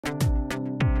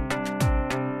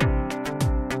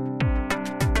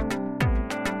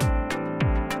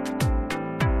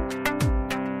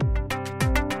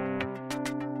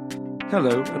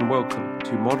Hello and welcome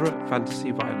to Moderate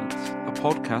Fantasy Violence, a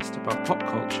podcast about pop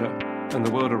culture and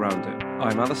the world around it.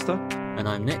 I'm Alastair. And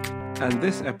I'm Nick. And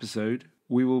this episode,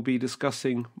 we will be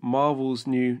discussing Marvel's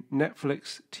new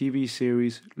Netflix TV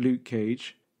series Luke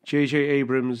Cage, J.J.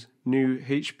 Abrams' new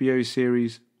HBO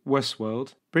series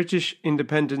Westworld, British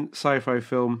independent sci-fi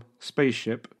film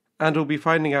Spaceship, and we'll be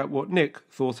finding out what Nick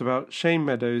thought about Shane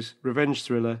Meadows' revenge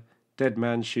thriller Dead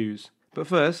Man's Shoes. But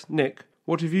first, Nick,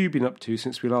 what have you been up to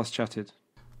since we last chatted?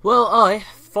 Well,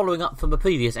 following up from a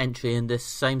previous entry in this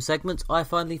same segment, I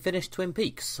finally finished Twin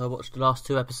Peaks. I watched the last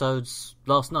 2 episodes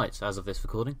last night, as of this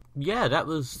recording. Yeah,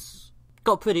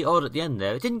 got pretty odd at the end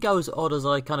there. It didn't go as odd as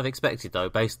I kind of expected, though,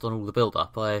 based on all the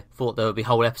build-up. I thought there would be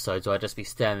whole episodes where I'd just be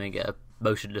staring at a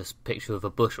motionless picture of a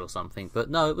bush or something.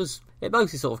 But no, it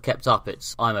mostly sort of kept up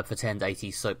its I'm a pretend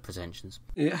 80s soap pretensions.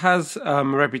 It has a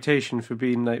reputation for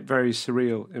being very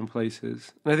surreal in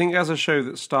places. And I think as a show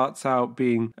that starts out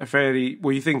being a fairly,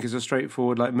 what you think is a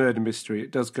straightforward murder mystery, it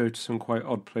does go to some quite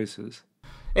odd places.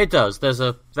 It does. There's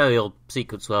a very odd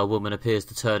sequence where a woman appears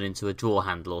to turn into a drawer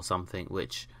handle or something,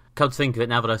 which, come to think of it,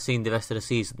 now that I've seen the rest of the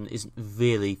season, isn't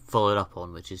really followed up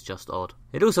on, which is just odd.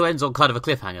 It also ends on kind of a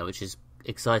cliffhanger, which is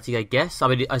exciting, I guess. I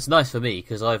mean, it's nice for me,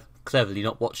 because I've cleverly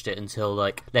not watched it until,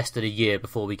 less than a year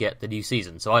before we get the new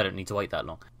season, so I don't need to wait that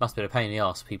long. Must have been a pain in the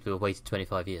arse for people who have waited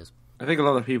 25 years. I think a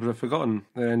lot of people have forgotten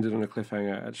that it ended on a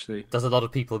cliffhanger, actually. Does a lot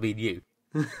of people mean you?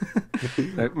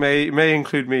 That may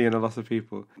include me and a lot of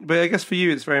people. But I guess for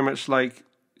you, it's very much like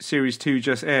Series 2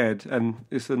 just aired, and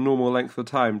it's a normal length of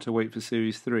time to wait for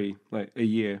Series 3, a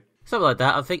year. Something like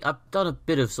that. I think I've done a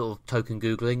bit of sort of token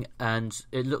Googling, and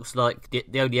it looks like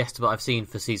the only estimate I've seen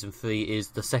for Season 3 is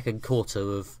the second quarter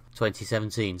of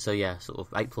 2017. So yeah, sort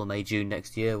of April, May, June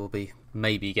next year we'll be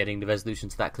maybe getting the resolution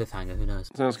to that cliffhanger, who knows.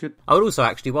 Sounds good. I would also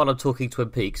actually, while I'm talking Twin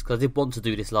Peaks, because I did want to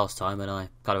do this last time and I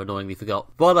kind of annoyingly forgot,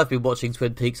 while I've been watching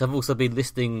Twin Peaks, I've also been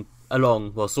listening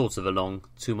along, well sort of along,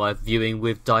 to my Viewing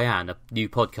with Diane, a new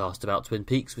podcast about Twin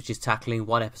Peaks, which is tackling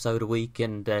 1 episode a week,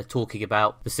 and they're talking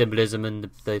about the symbolism and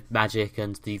the magic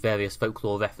and the various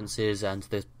folklore references and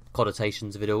the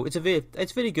connotations of it all.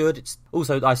 It's really good. It's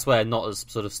also, I swear, not as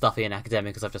sort of stuffy and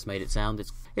academic as I've just made it sound.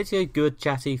 It's good,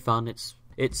 chatty, fun.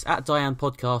 It's at Diane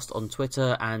Podcast on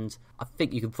Twitter, and I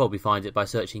think you can probably find it by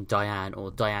searching Diane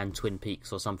or Diane Twin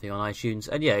Peaks or something on iTunes.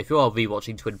 And yeah, if you are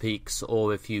rewatching Twin Peaks,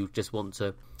 or if you just want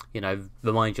to,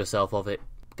 remind yourself of it,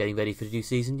 getting ready for the new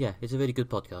season, yeah, it's a really good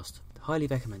podcast. Highly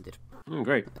recommended.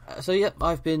 Great. So yeah,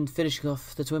 I've been finishing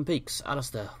off the Twin Peaks.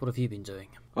 Alastair, what have you been doing?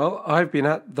 Well, I've been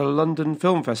at the London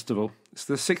Film Festival. It's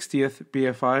the 60th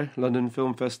BFI London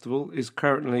Film Festival, is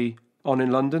currently on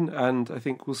in London, and I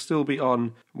think will still be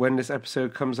on when this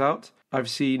episode comes out. I've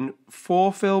seen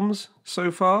 4 films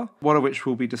so far, one of which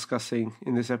we'll be discussing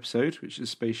in this episode, which is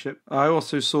Spaceship. I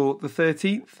also saw The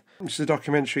 13th, which is a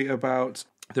documentary about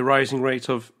the rising rate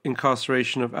of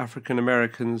incarceration of African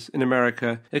Americans in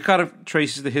America. It kind of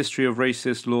traces the history of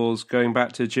racist laws going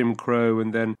back to Jim Crow,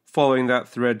 and then following that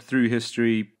thread through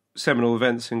history, seminal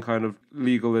events in kind of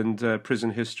legal and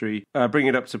prison history, bring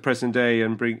it up to present day,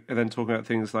 and then talking about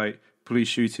things like police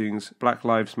shootings, Black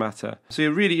Lives Matter. So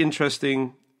a really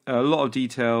interesting, a lot of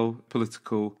detail,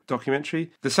 political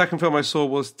documentary. The second film I saw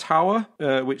was Tower,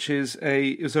 which is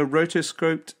a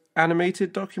rotoscoped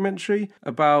animated documentary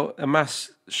about a mass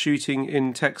shooting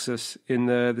in Texas in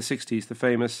the 60s, the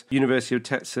famous University of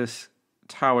Texas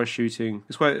Tower shooting.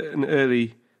 It's quite an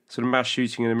early sort of mass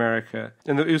shooting in America.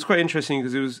 And it was quite interesting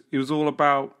because it was all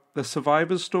about the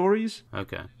survivors' stories.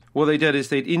 Okay. What they did is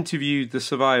they'd interviewed the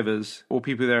survivors, or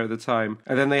people there at the time,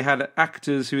 and then they had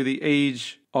actors who were the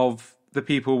age of the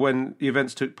people when the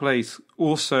events took place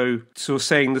also sort of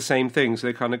saying the same thing. So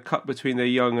they kind of cut between their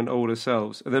young and older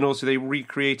selves. And then also they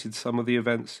recreated some of the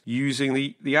events using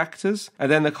the actors. And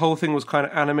then the whole thing was kind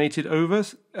of animated over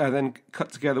and then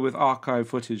cut together with archive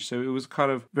footage. So it was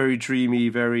kind of very dreamy,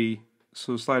 very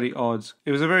sort of slightly odd.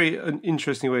 It was a very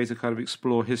interesting way to kind of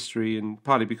explore history, and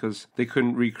partly because they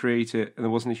couldn't recreate it and there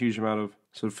wasn't a huge amount of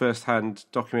sort of first-hand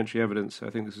documentary evidence. So I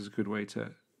think this is a good way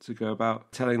to go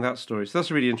about telling that story. So that's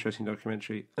a really interesting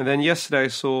documentary. And then yesterday I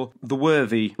saw The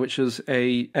Worthy, which was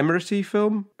a Emirati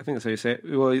film. I think that's how you say it.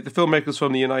 Well, the filmmaker's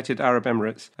from the United Arab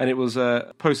Emirates, and it was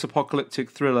a post-apocalyptic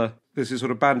thriller. There's this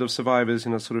sort of band of survivors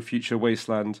in a sort of future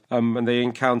wasteland, and they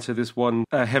encounter this one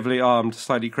heavily armed,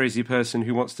 slightly crazy person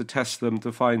who wants to test them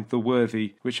to find the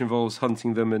worthy, which involves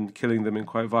hunting them and killing them in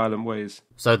quite violent ways.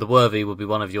 So The Worthy would be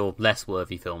one of your less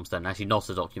worthy films then, actually not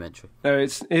a documentary. No,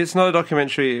 it's not a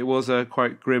documentary. It was a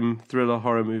quite grim thriller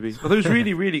horror movie. Although it was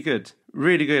really, really good.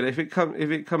 Really good. If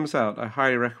it comes out, I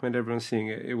highly recommend everyone seeing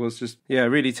it. It was just,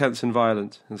 really tense and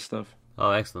violent and stuff.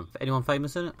 Oh, excellent. Anyone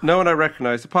famous in it? No one I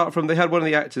recognised, apart from they had one of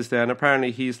the actors there, and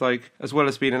apparently he's like, as well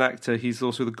as being an actor, he's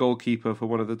also the goalkeeper for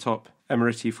one of the top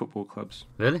Emirati football clubs.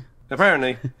 Really?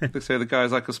 Apparently. So the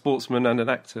guy's like a sportsman and an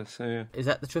actor, so yeah. Is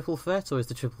that the triple threat, or is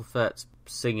the triple threat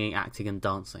singing, acting and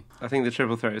dancing? I think the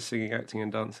triple threat is singing, acting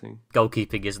and dancing.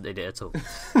 Goalkeeping isn't in it at all.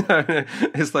 No,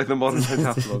 it's like the modern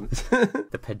pentathlon.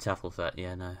 The pentathlon threat,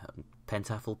 yeah, no.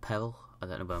 Pentathlon peril? I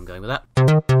don't know where I'm going with that.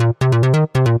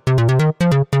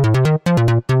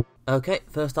 Okay,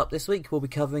 first up this week, we'll be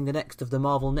covering the next of the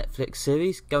Marvel Netflix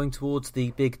series, going towards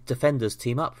the big Defenders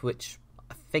team-up, which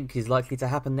I think is likely to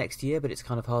happen next year, but it's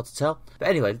kind of hard to tell. But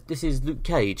anyway, this is Luke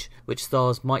Cage, which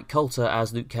stars Mike Colter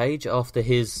as Luke Cage after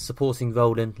his supporting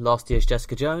role in last year's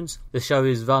Jessica Jones. The show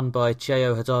is run by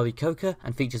Cheo Hodari Coker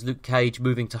and features Luke Cage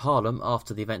moving to Harlem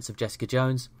after the events of Jessica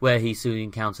Jones, where he soon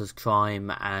encounters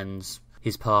crime and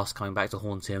his past coming back to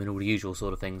haunt him and all the usual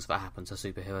sort of things that happen to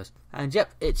superheroes. And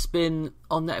yep, it's been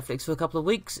on Netflix for a couple of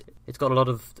weeks. It's got a lot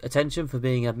of attention for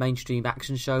being a mainstream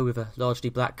action show with a largely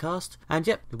black cast. And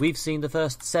yep, we've seen the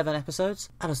first 7 episodes.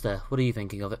 Alastair, what are you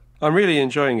thinking of it? I'm really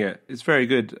enjoying it. It's very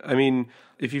good. I mean,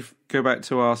 if you go back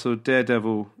to our sort of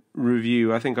Daredevil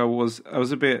review, I think I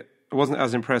wasn't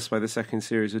as impressed by the second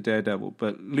series of Daredevil,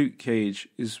 but Luke Cage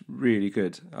is really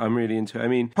good. I'm really into it. I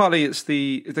mean, partly it's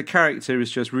the character is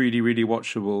just really, really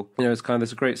watchable. You know, it's kind of,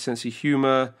 there's a great sense of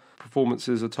humour.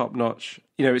 Performances are top notch.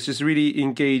 You know, it's just really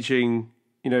engaging,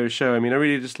 you know, show. I mean, I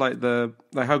really just like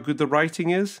how good the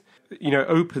writing is. You know, it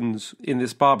opens in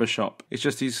this barbershop. It's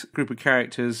just these group of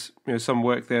characters, you know, some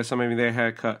work there, some having their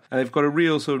haircut, and they've got a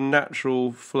real sort of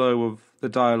natural flow of the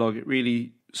dialogue. It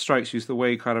really strikes you as the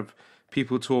way kind of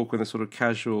people talk when they're sort of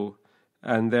casual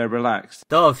and they're relaxed.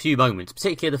 There are a few moments,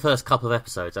 particularly the first couple of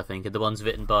episodes, I think, and the ones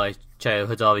written by Cheo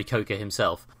Hodari Coker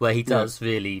himself, where he does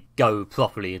really go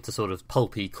properly into sort of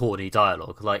pulpy, corny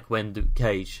dialogue, like when Luke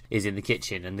Cage is in the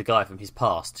kitchen and the guy from his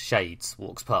past, Shades,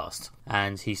 walks past,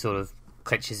 and he sort of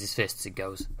clenches his fists and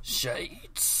goes,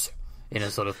 "Shades!" in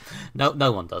a sort of... No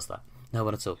one does that. No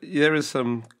one at all. There is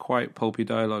some quite pulpy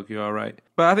dialogue, you are right.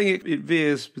 But I think it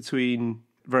veers between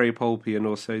very pulpy and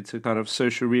also to kind of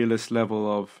social realist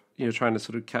level of, you know, trying to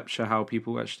sort of capture how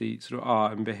people actually sort of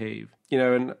are and behave. You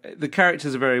know, and the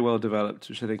characters are very well developed,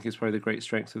 which I think is probably the great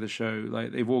strength of the show.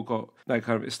 Like, they've all got that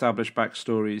kind of established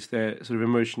backstories. They're sort of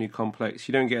emotionally complex.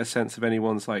 You don't get a sense of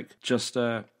anyone's like just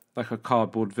like a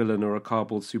cardboard villain or a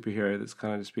cardboard superhero that's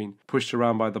kind of just been pushed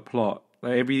around by the plot.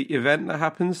 Like, every event that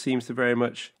happens seems to very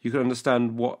much, you can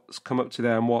understand what's come up to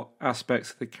there and what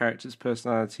aspects of the characters'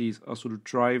 personalities are sort of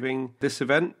driving this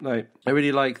event. Like, I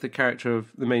really like the character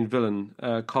of the main villain,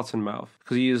 Cottonmouth,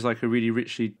 because he is like a really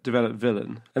richly developed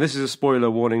villain. And this is a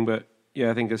spoiler warning, but yeah,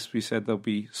 I think as we said, there'll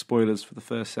be spoilers for the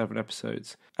first 7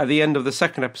 episodes. At the end of the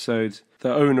second episode,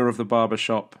 the owner of the barber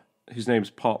shop, whose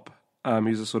name's Pop,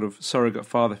 who's a sort of surrogate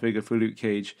father figure for Luke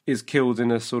Cage, is killed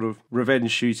in a sort of revenge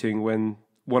shooting when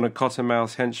one of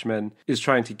Cottonmouth's henchmen is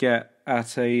trying to get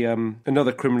at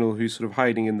another criminal who's sort of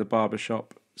hiding in the barber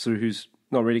shop, so who's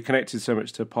not really connected so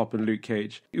much to Pop and Luke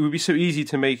Cage. It would be so easy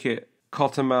to make it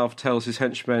Cottonmouth tells his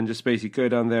henchmen just basically go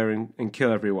down there and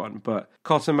kill everyone. But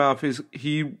Cottonmouth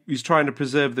he's trying to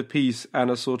preserve the peace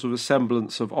and a sort of a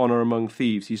semblance of honour among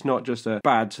thieves. He's not just a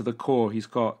bad to the core. He's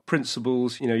got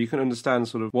principles. You know, you can understand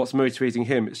sort of what's motivating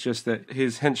him. It's just that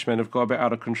his henchmen have got a bit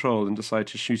out of control and decide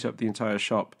to shoot up the entire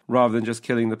shop rather than just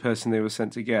killing the person they were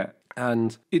sent to get.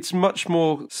 And it's much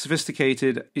more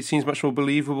sophisticated. It seems much more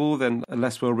believable than a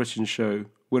less well-written show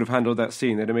would have handled that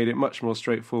scene. They'd have made it much more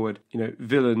straightforward. You know,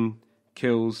 villain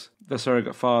kills the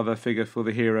surrogate father figure for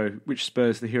the hero, which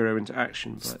spurs the hero into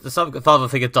action. But the surrogate father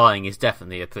figure dying is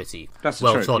definitely a pretty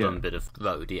well-trodden bit of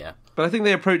road, yeah. But I think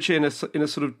they approach it in a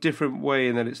sort of different way,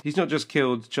 in that he's not just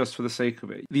killed just for the sake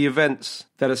of it. The events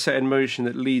that are set in motion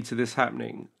that lead to this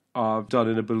happening are done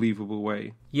in a believable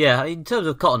way. Yeah, in terms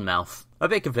of Cottonmouth, a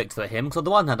bit conflicted for him, because on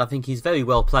the one hand I think he's very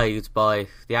well played by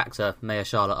the actor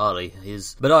Mahershala Ali.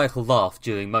 His maniacal laugh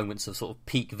during moments of sort of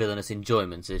peak villainous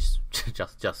enjoyment is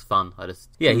just fun.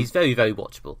 He's very, very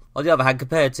watchable. On the other hand,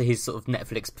 compared to his sort of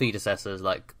Netflix predecessors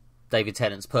like David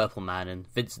Tennant's Purple Man and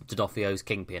Vincent D'Onofrio's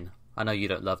Kingpin, I know you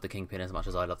don't love the Kingpin as much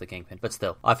as I love the Kingpin, but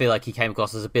still, I feel like he came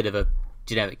across as a bit of a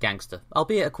generic gangster,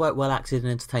 albeit a quite well-acted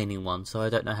and entertaining one, so I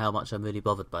don't know how much I'm really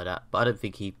bothered by that, but I don't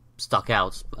think he stuck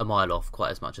out a mile off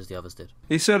quite as much as the others did.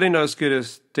 He's certainly not as good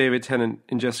as David Tennant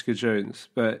in Jessica Jones,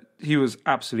 but he was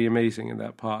absolutely amazing in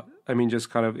that part. I mean,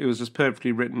 it was just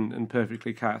perfectly written and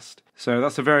perfectly cast. So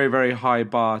that's a very, very high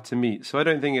bar to meet. So I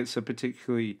don't think it's a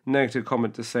particularly negative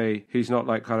comment to say he's not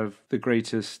like kind of the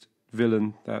greatest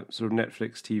villain that sort of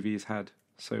Netflix TV has had.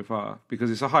 so far, because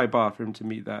it's a high bar for him to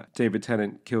meet that David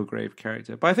Tennant Kilgrave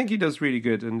character. But I think he does really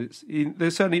good, and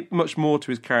there's certainly much more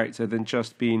to his character than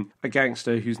just being a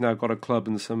gangster who's now got a club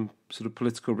and some sort of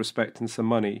political respect and some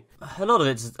money. A lot of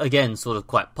it's, again, sort of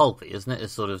quite pulpy, isn't it?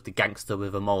 It's sort of the gangster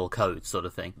with a moral code sort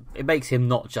of thing. It makes him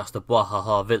not just a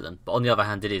bwahaha villain, but on the other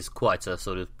hand, it is quite a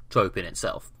sort of trope in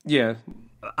itself. Yeah.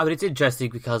 I mean, it's interesting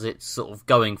because it's sort of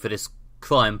going for this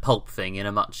crime pulp thing in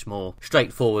a much more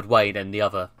straightforward way than the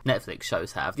other Netflix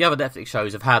shows have. The other Netflix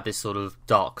shows have had this sort of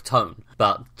dark tone,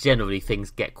 but generally things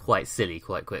get quite silly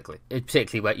quite quickly.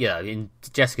 Particularly where, you know, in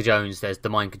Jessica Jones there's the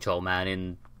mind control man,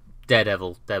 in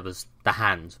Daredevil there was the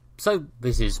hand. So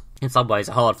this is, in some ways,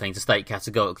 a hard thing to state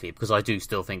categorically, because I do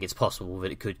still think it's possible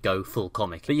that it could go full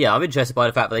comic. But yeah, I'm interested by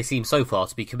the fact that they seem so far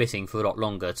to be committing for a lot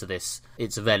longer to this.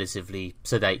 It's a relatively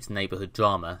sedate neighbourhood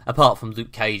drama, apart from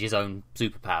Luke Cage's own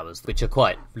superpowers, which are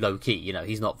quite low-key. You know,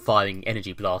 he's not firing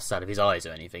energy blasts out of his eyes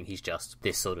or anything. He's just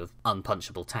this sort of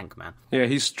unpunchable tank man. Yeah,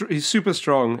 he's super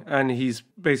strong, and he's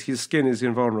basically, his skin is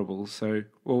invulnerable, so...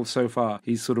 Well, so far,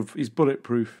 he's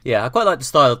bulletproof. Yeah, I quite like the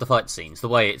style of the fight scenes, the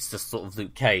way it's just sort of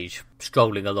Luke Cage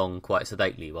strolling along quite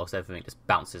sedately whilst everything just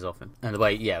bounces off him. And the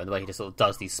way he just sort of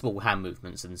does these small hand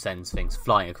movements and sends things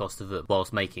flying across the room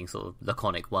whilst making sort of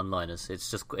laconic one-liners. It's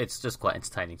just quite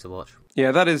entertaining to watch.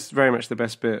 Yeah, that is very much the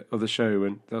best bit of the show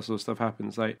when that sort of stuff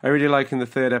happens. Like, I really like in the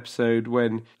third episode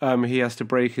when he has to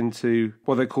break into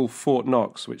what they call Fort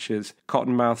Knox, which is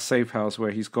Cottonmouth's safe house where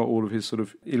he's got all of his sort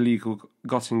of illegal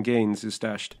gotten gains is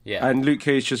stashed. Yeah. And Luke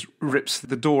Cage just rips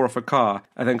the door off a car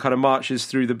and then kind of marches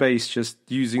through the base just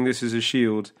using this as a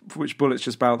shield, which bullets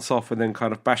just bounce off, and then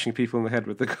kind of bashing people in the head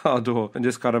with the car door, and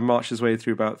just kind of marches his way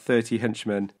through about 30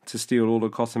 henchmen to steal all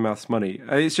of Cottonmouth's money.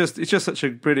 It's just such a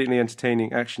brilliantly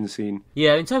entertaining action scene.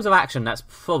 Yeah, in terms of action, that's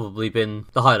probably been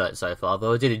the highlight so far,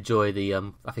 though I did enjoy the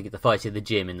the fight in the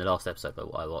gym in the last episode that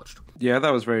I watched. Yeah,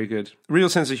 that was very good. Real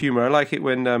sense of humour. I like it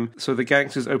when so the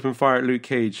gangsters open fire at Luke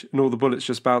Cage and all the bullets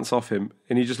just bounce off him,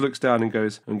 and he just looks down and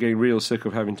goes, "I'm getting real sick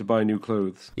of having to buy new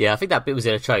clothes." Yeah, I think that bit was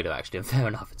in a trailer, actually, and fair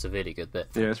enough, it's a really good bit.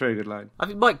 Yeah, it's a very good line. I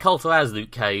think Mike Coulter as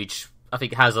Luke Cage, I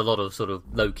think, has a lot of sort of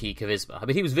low-key charisma. I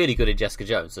mean, he was really good in Jessica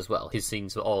Jones as well. His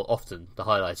scenes were often the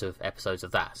highlight of episodes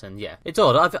of that, and yeah, it's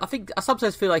odd. I think I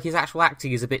sometimes feel like his actual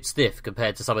acting is a bit stiff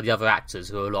compared to some of the other actors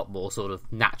who are a lot more sort of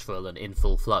natural and in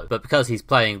full flow. But because he's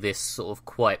playing this sort of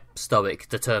quite stoic,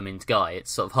 determined guy,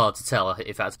 it's sort of hard to tell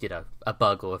if that's, you know, a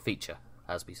bug or a feature,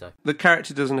 as we say. The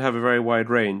character doesn't have a very wide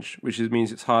range, which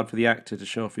means it's hard for the actor to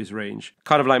show off his range.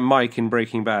 Kind of like Mike in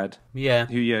Breaking Bad. Yeah.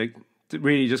 Who,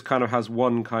 really just kind of has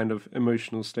one kind of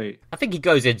emotional state. I think he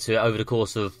goes into it over the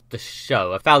course of the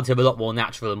show. I found him a lot more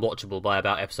natural and watchable by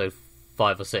about episode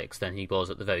 5 or 6 than he was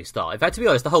at the very start. In fact, to be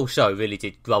honest, the whole show really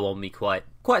did grow on me quite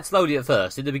slowly at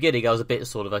first. In the beginning, I was a bit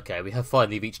sort of, okay, we have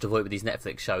finally reached a point with these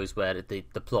Netflix shows where the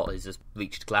plot has just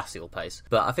reached glacial pace.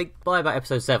 But I think by about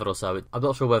episode 7 or so, I'm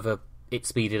not sure whether it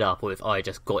speeded up or if I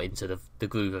just got into the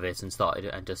groove of it and started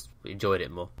it and just enjoyed it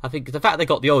more. I think the fact they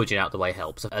got the origin out the way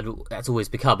helps, and that's always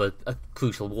become a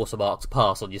crucial watermark to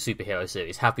pass on your superhero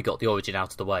series. Have we got the origin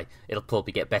out of the way? It'll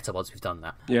probably get better once we've done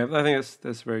that. Yeah, I think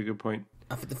that's a very good point.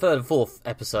 I think the first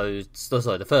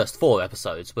 4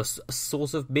 episodes were a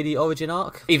sort of mini origin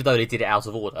arc, even though they did it out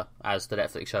of order, as the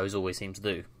Netflix shows always seem to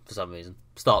do for some reason.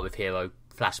 Start with hero,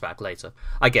 flashback later.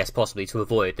 I guess possibly to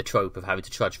avoid the trope of having to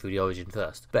trudge through the origin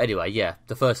first. But anyway, yeah,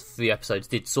 the first 3 episodes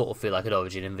did sort of feel like an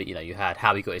origin in that, you know, you had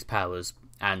how he got his powers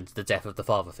and the death of the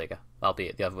father figure,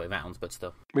 albeit the other way around, but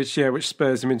still. Which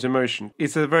spurs him into motion.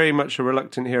 It's a very much a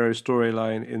reluctant hero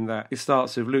storyline in that it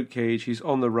starts with Luke Cage. He's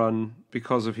on the run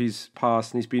because of his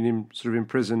past, and he's been in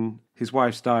prison. His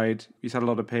wife's died, he's had a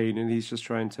lot of pain, and he's just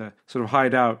trying to sort of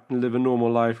hide out and live a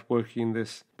normal life working in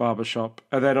this barber shop.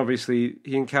 And then obviously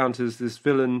he encounters this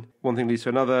villain, one thing leads to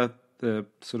another. The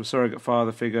sort of surrogate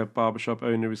father figure, barbershop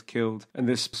owner, is killed, and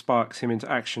this sparks him into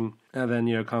action. And then,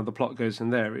 kind of the plot goes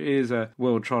in there. It is a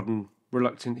well-trodden,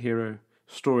 reluctant hero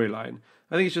storyline.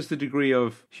 I think it's just the degree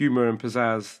of humour and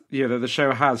pizzazz, that the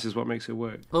show has is what makes it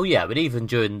work. Well, yeah, but even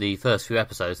during the first few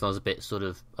episodes, I was a bit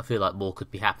I feel like more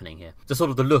could be happening here. The sort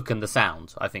of the look and the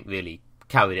sound, I think, really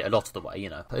carried it a lot of the way,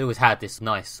 It always had this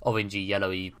nice orangey,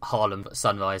 yellowy Harlem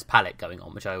sunrise palette going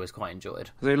on, which I always quite enjoyed.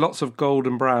 There's lots of gold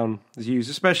and brown is used,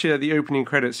 especially at the opening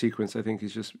credit sequence. I think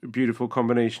is just a beautiful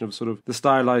combination of sort of the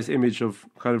stylized image of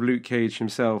kind of Luke Cage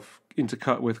himself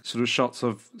intercut with sort of shots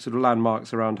of sort of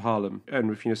landmarks around Harlem, and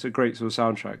with a great sort of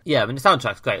soundtrack. Yeah, I mean the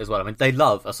soundtrack's great as well. I mean they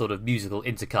love a sort of musical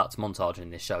intercut montage in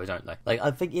this show, don't they? Like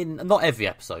I think in not every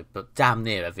episode, but damn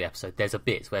near every episode, there's a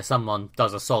bit where someone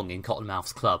does a song in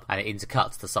Cottonmouth's club and it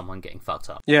intercuts to someone getting fucked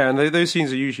up. Yeah, and those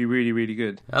scenes are usually really, really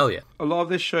good. Oh yeah. A lot of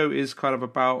this show is kind of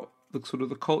about the sort of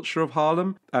the culture of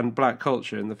Harlem and black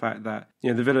culture, and the fact that,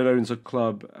 the villain owns a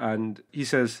club, and he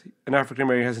says an African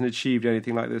American hasn't achieved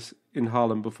anything like this in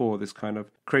Harlem before, this kind of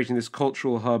creating this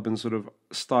cultural hub and sort of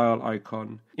style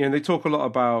icon. They talk a lot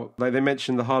about, like, they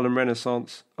mention the Harlem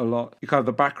Renaissance a lot. Kind of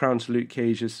the background to Luke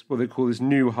Cage is what they call this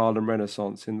new Harlem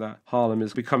Renaissance, in that Harlem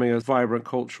is becoming a vibrant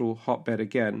cultural hotbed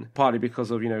again, partly because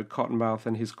of, Cottonmouth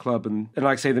and his club, and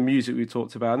like I say, the music we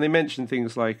talked about. And they mention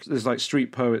things like, there's like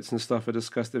street poets and stuff are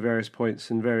discussed at various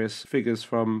points, and various figures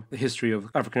from the history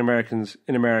of African Americans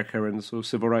in America and the sort of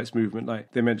civil rights movement.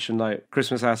 Like, they mention like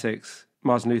Christmas Attucks,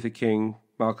 Martin Luther King,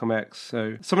 Malcolm X.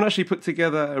 So someone actually put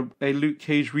together a Luke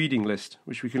Cage reading list,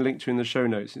 which we can link to in the show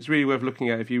notes. It's really worth looking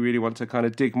at if you really want to kind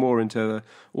of dig more into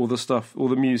all the stuff, all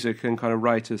the music and kind of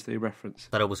writers they reference.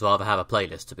 I'd always rather have a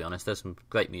playlist, to be honest. There's some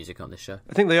great music on this show.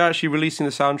 I think they are actually releasing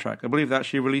the soundtrack. I believe they're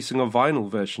actually releasing a vinyl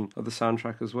version of the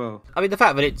soundtrack as well. I mean, the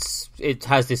fact that it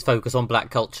has this focus on black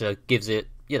culture gives it,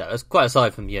 it's quite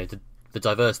aside from, the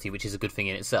diversity, which is a good thing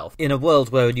in itself. In a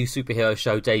world where a new superhero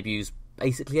show debuts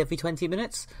basically every 20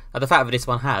 minutes, the fact that this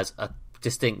one has a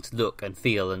distinct look and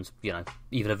feel and,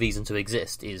 even a reason to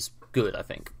exist is good, I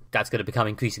think. That's going to become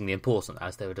increasingly important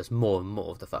as there are just more and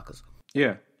more of the fuckers.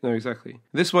 Yeah, no, exactly.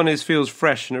 This one feels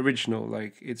fresh and original,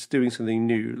 like it's doing something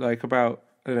new. Like about,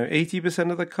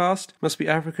 80% of the cast must be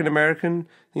African American.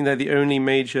 I think they're the only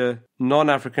major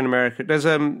non-African American. There's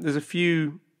a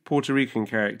few Puerto Rican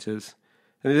characters.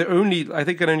 And I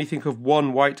think I can only think of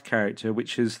one white character,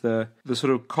 which is the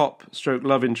sort of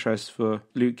cop/love interest for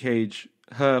Luke Cage.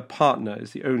 Her partner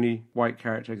is the only white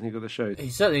character I can think of the show.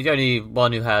 He's certainly the only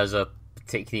one who has a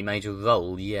particularly major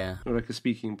role, yeah. Or like a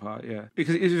speaking part, yeah.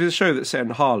 Because if it's a show that's set in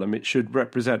Harlem, it should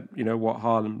represent, what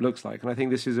Harlem looks like. And I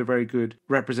think this is a very good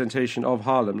representation of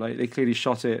Harlem. Like, they clearly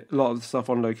shot a lot of the stuff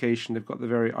on location. They've got the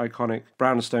very iconic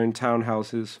brownstone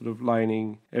townhouses sort of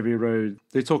lining every road.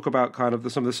 They talk about kind of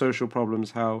some of the social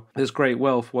problems, how there's great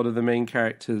wealth. One of the main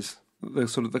characters, the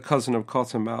sort of the cousin of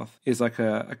Cottonmouth, is like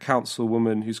a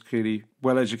councilwoman who's clearly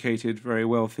well-educated, very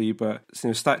wealthy, but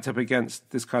stacked up against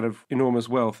this kind of enormous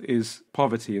wealth is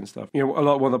poverty and stuff. One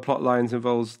of the plot lines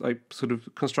involves like sort of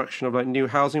construction of like new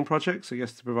housing projects, I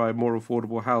guess, to provide more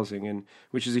affordable housing, and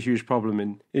which is a huge problem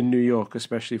in New York,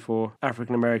 especially for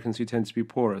African Americans who tend to be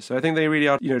poorer. So I think they really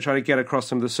are, trying to get across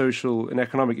some of the social and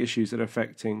economic issues that are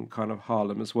affecting kind of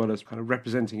Harlem, as well as kind of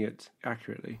representing it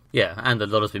accurately. Yeah, and a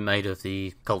lot has been made of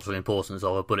the cultural importance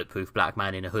of a bulletproof black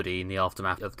man in a hoodie in the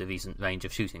aftermath of the recent range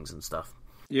of shootings and stuff.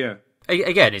 Yeah.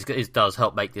 Again, it does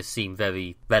help make this seem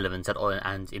very relevant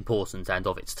and important and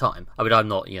of its time. I mean, I'm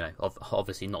not,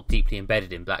 obviously not deeply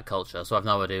embedded in black culture, so I've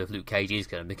no idea if Luke Cage is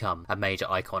going to become a major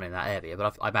icon in that area,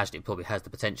 but I imagine it probably has the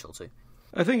potential to.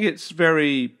 I think it's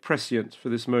very prescient for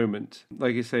this moment.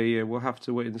 Like you say, yeah, we'll have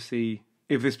to wait and see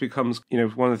if this becomes,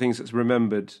 one of the things that's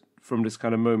remembered from this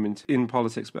kind of moment in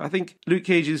politics. But I think Luke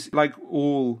Cage is, like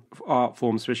all art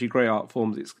forms, especially great art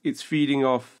forms, it's feeding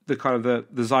off the kind of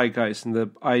the zeitgeist and the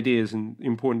ideas and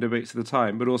important debates of the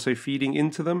time, but also feeding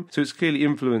into them. So it's clearly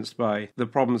influenced by the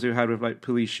problems we had with like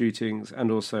police shootings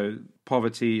and also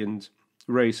poverty and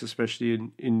race,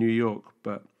 especially in New York.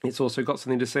 But it's also got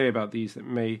something to say about these that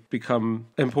may become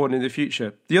important in the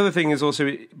future. The other thing is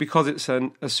also, because it's a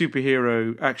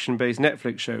superhero action-based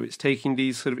Netflix show, it's taking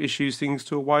these sort of things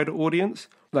to a wider audience.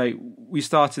 Like, we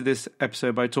started this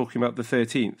episode by talking about The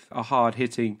 13th, a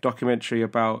hard-hitting documentary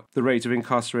about the rate of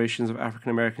incarcerations of African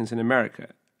Americans in America.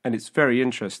 And it's very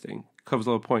interesting, covers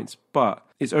all the points, but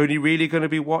it's only really going to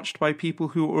be watched by people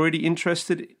who are already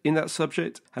interested in that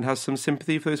subject and has some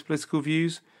sympathy for those political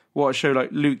views. What a show like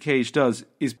Luke Cage does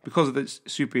is, because of its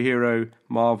superhero,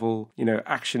 Marvel,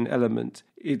 action element,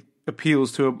 it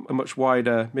appeals to a much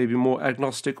wider, maybe more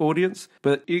agnostic audience,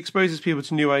 but it exposes people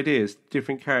to new ideas,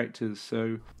 different characters,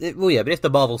 so... Well, yeah, but if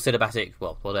the Marvel cinematic,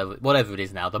 whatever it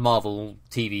is now, the Marvel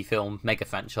TV film mega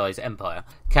franchise empire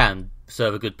can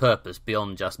serve a good purpose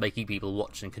beyond just making people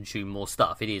watch and consume more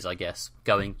stuff, it is, I guess,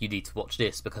 you need to watch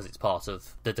this because it's part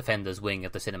of the Defenders wing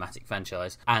of the cinematic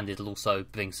franchise, and it'll also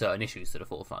bring certain issues to the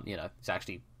forefront, it's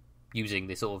actually using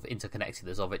the sort of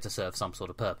interconnectedness of it to serve some sort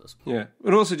of purpose. Yeah,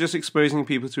 and also just exposing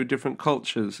people to different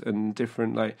cultures and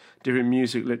different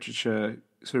music, literature,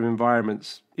 sort of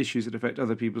environments, issues that affect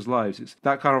other people's lives. It's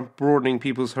that kind of broadening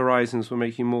people's horizons for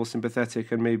making more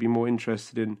sympathetic and maybe more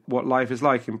interested in what life is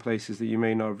like in places that you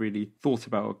may not have really thought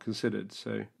about or considered.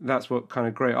 So that's what kind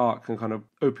of great art can kind of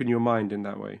open your mind in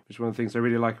that way, which is one of the things I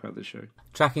really like about this show.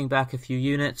 Tracking back a few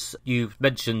units, you've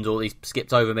mentioned, or at least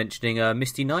skipped over mentioning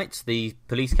Misty Knight, the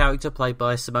police character played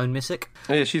by Simone Missick.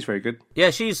 Oh, yeah, she's very good.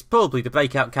 Yeah, she's probably the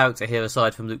breakout character here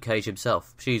aside from Luke Cage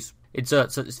himself. She's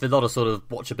inserts a lot of sort of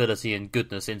watchability and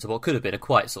goodness into what could have been a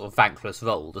quite sort of thankless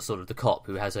role. The sort of the cop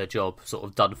who has her job sort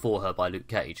of done for her by Luke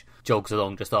Cage jogs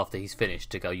along just after he's finished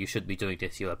to go, you shouldn't be doing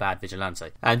this, you're a bad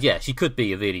vigilante. And yeah, she could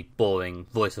be a really boring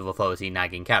voice of authority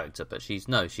nagging character, but she's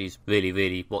really,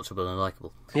 really watchable and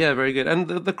likeable. Yeah, very good. And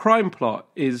the crime plot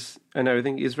is, and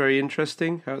everything is very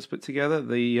interesting how it's put together.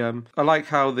 I like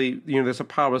how there's a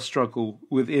power struggle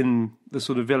within the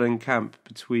sort of villain camp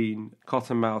between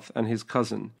Cottonmouth and his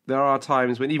cousin. There are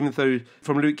times when, even though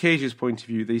from Luke Cage's point of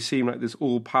view they seem like this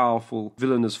all-powerful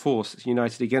villainous force that's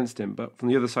united against him, but from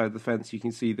the other side of the fence you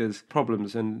can see there's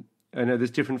problems, and I know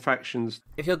there's different factions.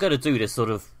 If you're going to do this sort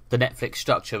of the Netflix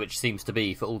structure, which seems to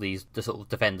be for all the sort of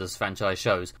Defenders franchise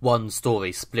shows, one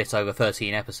story split over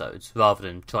 13 episodes, rather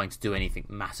than trying to do anything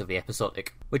massively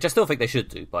episodic, which I still think they should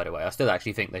do, by the way. I still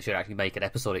actually think they should actually make an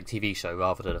episodic TV show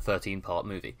rather than a 13-part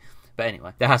movie. But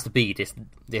anyway, there has to be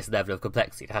this level of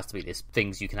complexity. There has to be this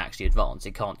things you can actually advance.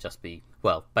 It can't just be,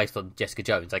 well, based on Jessica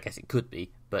Jones, I guess it could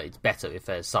be, but it's better if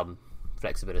there's some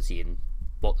flexibility in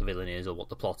what the villain is, or what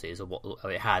the plot is, or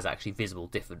it has actually visible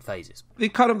different phases. The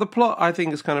plot, I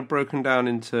think, is kind of broken down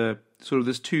into sort of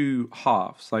there's two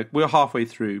halves. Like, we're halfway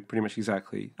through, pretty much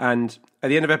exactly. And at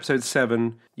the end of episode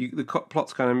 7, the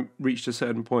plot's kind of reached a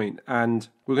certain point, and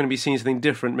we're going to be seeing something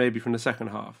different maybe from the second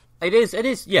half. It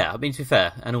is, yeah, I mean, to be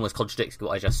fair, and almost contradicts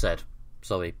what I just said.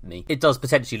 Sorry, me. It does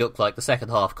potentially look like the second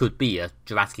half could be a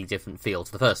dramatically different feel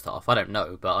to the first half. I don't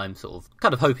know, but I'm sort of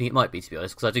kind of hoping it might be, to be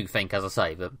honest, because I do think, as I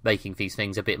say, that making these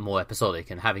things a bit more episodic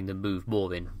and having them move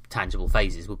more in tangible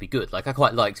phases would be good. Like, I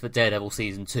quite liked that Daredevil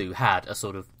Season 2 had a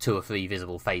sort of 2 or 3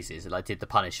 visible phases. It like did the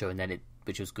Punisher, and then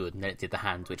which was good, and then it did the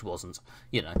Hand, which wasn't.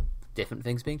 You know, different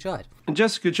things being tried. And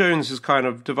Jessica Jones is kind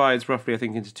of divides roughly, I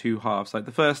think, into 2 halves. Like,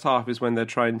 the first half is when they're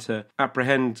trying to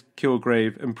apprehend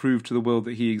Kilgrave and prove to the world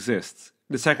that he exists.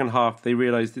 The second half, they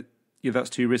realise that that's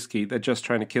too risky. They're just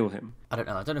trying to kill him. I don't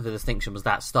know if the distinction was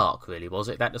that stark, really, was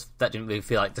it? That didn't really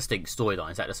feel like distinct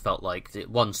storylines. That just felt like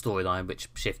one storyline which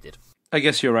shifted. I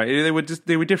guess you're right.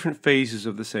 They were different phases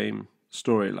of the same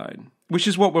storyline, which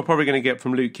is what we're probably going to get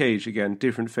from Luke Cage again,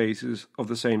 different phases of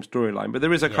the same storyline. But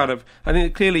there is a kind of, I think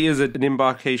it clearly is an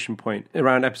embarkation point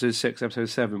around episode 6, episode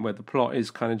 7, where the plot is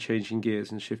kind of changing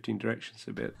gears and shifting directions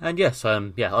a bit. And yes,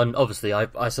 and obviously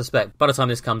I suspect by the time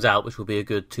this comes out, which will be a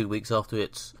good 2 weeks after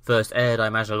it's first aired, I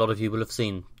imagine a lot of you will have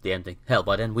seen the ending. Hell,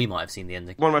 by then we might have seen the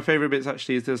ending. One of my favourite bits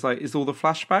actually is all the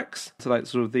flashbacks to like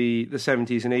sort of the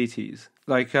 70s and 80s.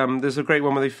 Like there's a great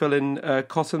one where they fill in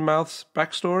Cottonmouth's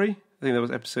backstory. I think that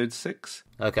was episode 6.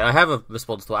 Okay, I have a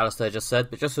response to what Alastair just said,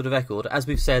 but just sort of echoed. As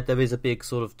we've said, there is a big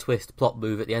sort of twist plot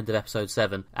move at the end of episode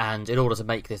 7, and in order to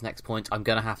make this next point, I'm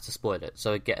going to have to spoil it.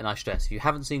 So again, I stress, if you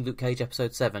haven't seen Luke Cage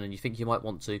episode 7 and you think you might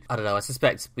want to, I don't know, I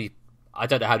suspect I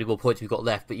don't know how many more points we've got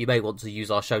left, but you may want to use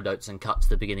our show notes and cut to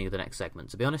the beginning of the next segment,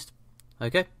 to be honest.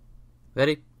 Okay?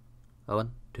 Ready?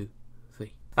 1, 2,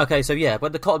 3. Okay, so yeah,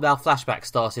 when the Cottonmouth flashback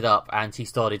started up and he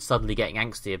started suddenly getting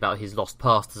angsty about his lost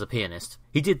past as a pianist,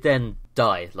 he did then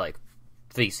die, like,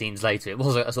 3 scenes later. It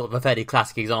was a sort of a fairly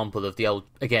classic example of the old,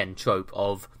 again, trope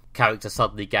of character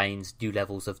suddenly gains new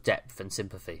levels of depth and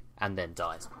sympathy and then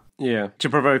dies. Yeah, to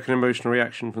provoke an emotional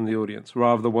reaction from the audience,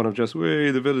 rather than one of just,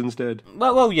 "Way, the villain's dead."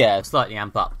 Well, yeah, slightly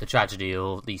amp up the tragedy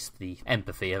or at least the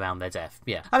empathy around their death.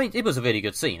 Yeah, I mean, it was a really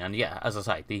good scene, and yeah, as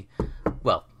I say,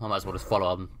 I might as well just follow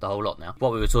on the whole lot now.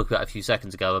 What we were talking about a few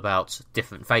seconds ago about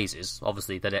different phases,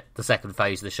 obviously the second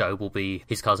phase of the show will be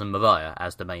his cousin Mariah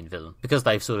as the main villain. Because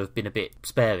they've sort of been a bit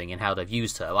sparing in how they've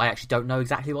used her, I actually don't know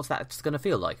exactly what that's going to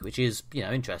feel like, which is,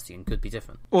 interesting and could be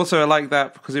different. Also, I like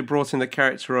that because it brought in the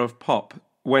character of Pop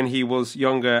when he was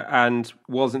younger and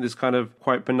wasn't this kind of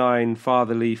quite benign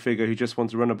fatherly figure who just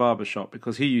wanted to run a barbershop,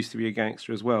 because he used to be a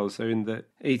gangster as well. So in the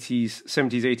 70s,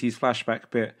 80s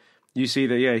flashback bit, you see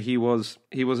that, yeah, he was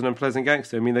an unpleasant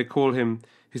gangster. I mean, they call him,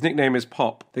 his nickname is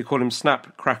Pop. They call him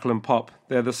Snap, Crackle and Pop.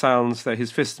 They're the sounds that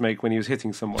his fists make when he was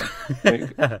hitting someone.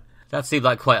 That seemed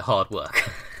like quite hard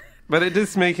work. But it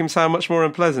does make him sound much more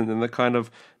unpleasant than the kind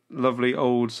of lovely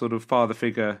old sort of father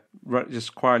figure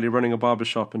just quietly running a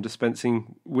barbershop and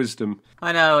dispensing wisdom.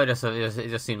 I know, it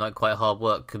just seemed like quite hard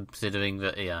work, considering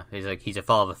that, yeah, he's a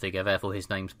father figure, therefore his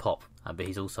name's Pop, but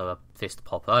he's also a fist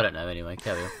popper. I don't know, anyway,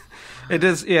 carry on. It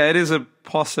is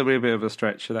possibly a bit of a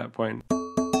stretch at that point.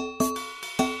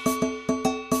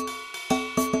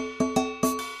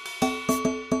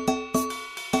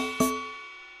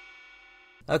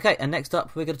 Okay, and next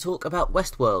up we're going to talk about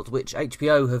Westworld, which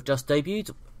HBO have just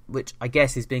debuted, which I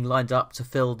guess is being lined up to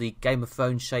fill the Game of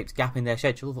Thrones-shaped gap in their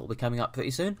schedule that will be coming up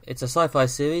pretty soon. It's a sci-fi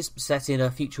series set in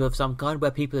a future of some kind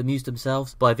where people amuse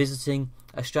themselves by visiting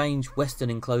a strange western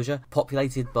enclosure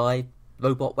populated by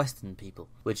robot Western people,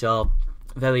 which are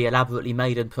very elaborately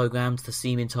made and programmed to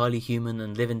seem entirely human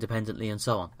and live independently and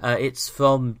so on. It's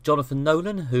from Jonathan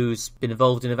Nolan, who's been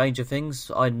involved in a range of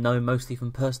things. I know mostly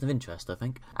from Person of Interest, I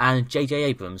think. And J.J.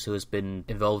 Abrams, who has been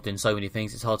involved in so many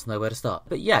things it's hard to know where to start.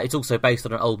 But yeah, it's also based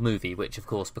on an old movie, which of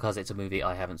course, because it's a movie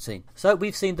I haven't seen. So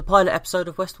we've seen the pilot episode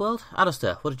of Westworld.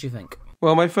 Alastair, what did you think?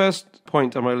 Well, my first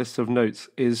point on my list of notes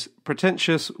is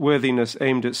pretentious worthiness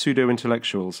aimed at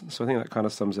pseudo-intellectuals. So I think that kind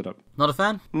of sums it up. Not a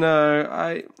fan? No,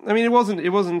 I mean, it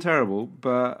wasn't terrible,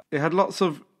 but it had lots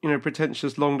of,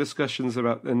 pretentious long discussions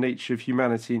about the nature of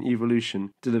humanity and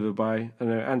evolution delivered by,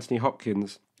 Anthony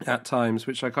Hopkins at times,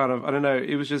 which I don't know,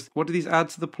 it was just, what do these add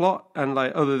to the plot? And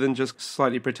other than just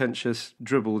slightly pretentious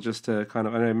dribble, just to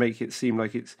make it seem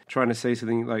like it's trying to say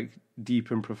something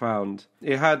deep and profound.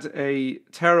 It had a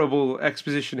terrible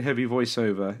exposition-heavy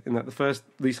voiceover in that the first,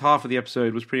 at least half of the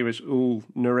episode was pretty much all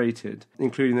narrated,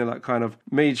 including that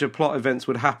major plot events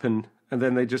would happen and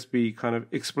then they'd just be kind of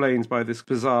explained by this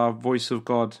bizarre voice of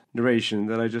God narration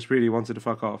that I just really wanted to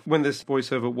fuck off. When this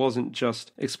voiceover wasn't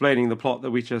just explaining the plot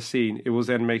that we just seen, it was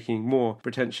then making more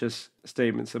pretentious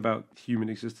statements about human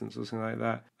existence or something like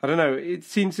that. I don't know,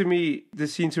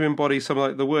 this seemed to embody some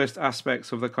of the worst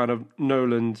aspects of the kind of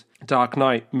Nolan Dark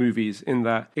Knight movies, in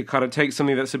that it kind of takes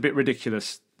something that's a bit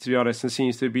ridiculous, to be honest, and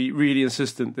seems to be really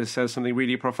insistent this says something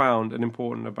really profound and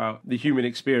important about the human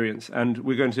experience, and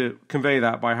we're going to convey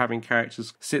that by having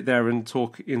characters sit there and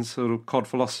talk in sort of cod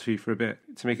philosophy for a bit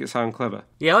to make it sound clever.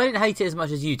 Yeah, I didn't hate it as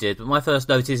much as you did, but my first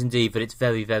note is indeed that it's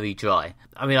very, very dry.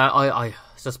 I mean, I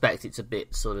suspect it's a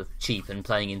bit sort of cheap and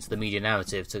playing into the media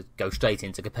narrative to go straight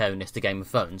into comparing this to Game of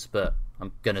Thrones, but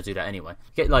I'm going to do that anyway.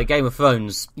 Game of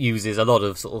Thrones uses a lot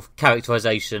of sort of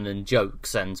characterization and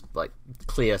jokes and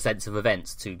clear sense of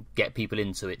events to get people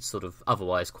into its sort of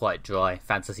otherwise quite dry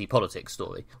fantasy politics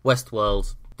story.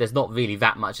 Westworld, there's not really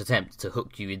that much attempt to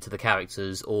hook you into the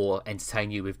characters or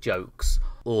entertain you with jokes,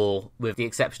 or, with the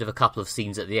exception of a couple of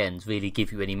scenes at the end, really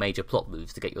give you any major plot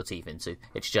moves to get your teeth into.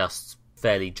 It's just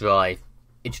fairly dry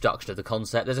introduction of the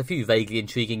concept. There's a few vaguely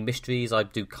intriguing mysteries. I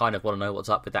do kind of want to know what's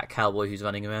up with that cowboy who's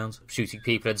running around, shooting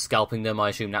people and scalping them. I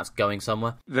assume that's going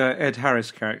somewhere. The Ed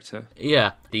Harris character.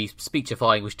 Yeah, the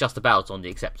speechifying was just about on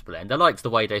the acceptable end. I liked the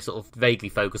way they sort of vaguely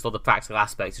focused on the practical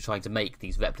aspects of trying to make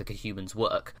these replica humans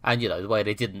work, and the way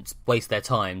they didn't waste their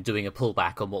time doing a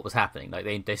pullback on what was happening.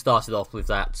 They started off with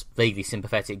that vaguely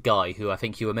sympathetic guy who I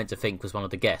think you were meant to think was one of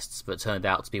the guests, but turned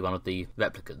out to be one of the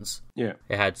replicants. Yeah.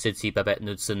 It had Sidsi Babette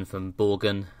Knudsen from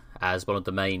Borgen as one of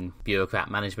the main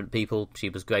bureaucrat management people. She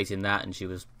was great in that, and she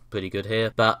was pretty good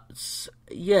here. But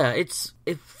yeah,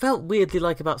 it felt weirdly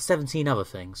like about 17 other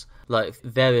things,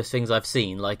 various things I've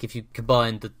seen. If you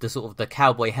combine the sort of the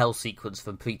cowboy hell sequence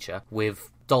from Preacher with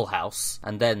Dollhouse,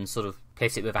 and then sort of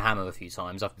hit it with a hammer a few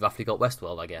times, I've roughly got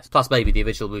Westworld, I guess. Plus maybe the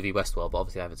original movie Westworld, but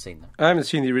obviously I haven't seen that. I haven't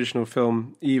seen the original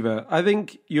film either. I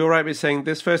think you're right by saying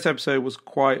this first episode was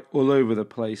quite all over the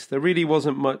place. There really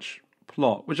wasn't much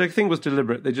plot, which I think was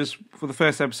deliberate. They just, for the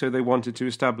first episode, they wanted to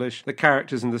establish the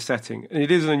characters and the setting. And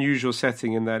it is an unusual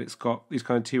setting in that it's got these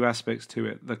kind of two aspects to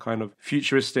it. The kind of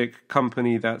futuristic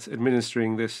company that's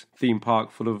administering this theme park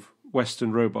full of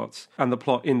Western robots, and the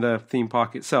plot in the theme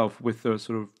park itself with the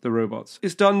sort of the robots.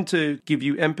 It's done to give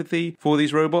you empathy for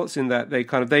these robots in that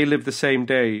they live the same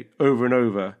day over and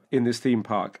over in this theme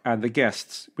park, and the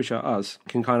guests, which are us,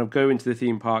 can kind of go into the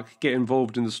theme park, get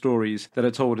involved in the stories that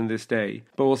are told in this day,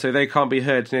 but also they can't be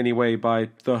hurt in any way by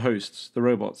the hosts, the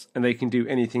robots, and they can do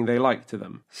anything they like to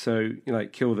them. So,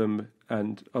 kill them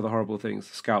and other horrible things,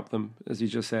 scalp them, as you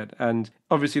just said. And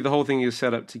obviously the whole thing is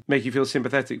set up to make you feel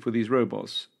sympathetic for these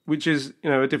robots, which is,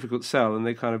 a difficult sell, and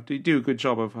they kind of do a good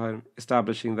job of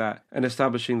establishing that and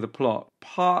establishing the plot.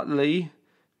 Partly,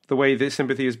 the way that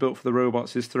sympathy is built for the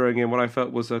robots is throwing in what I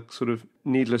felt was a sort of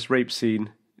needless rape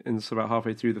scene about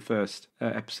halfway through the first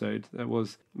episode.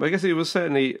 I guess it was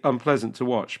certainly unpleasant to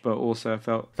watch, but also I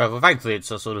felt... Well, thankfully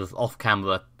it's a sort of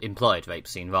off-camera implied rape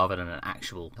scene rather than an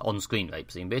actual on-screen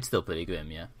rape scene, but it's still pretty grim,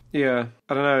 yeah. Yeah,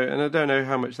 I don't know, and I don't know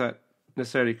how much that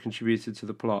necessarily contributed to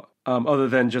the plot, other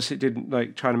than just it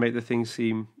didn't trying to make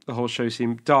the whole show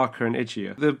seem darker and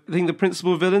edgier. I think the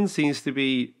principal villain seems to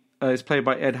be it's played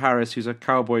by Ed Harris, who's a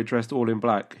cowboy dressed all in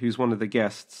black, who's one of the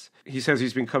guests. He says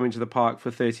he's been coming to the park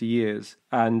for 30 years,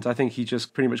 and I think he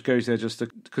just pretty much goes there just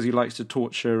because he likes to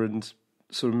torture and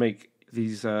sort of make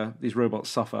these robots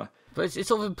suffer. But it's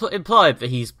sort of implied that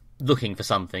he's looking for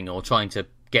something or trying to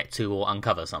get to or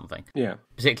uncover something. Yeah.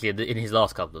 Particularly in his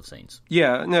last couple of scenes.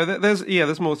 Yeah, no,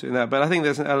 there's more to it than that, but I think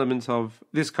there's an element of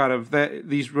this kind of,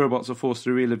 these robots are forced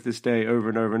to relive this day over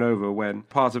and over and over when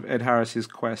part of Ed Harris's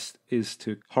quest is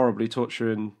to horribly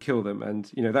torture and kill them,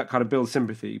 and, that kind of builds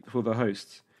sympathy for the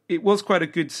hosts. It was quite a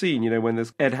good scene, when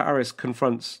there's Ed Harris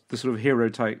confronts the sort of hero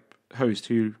type host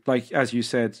who, like, as you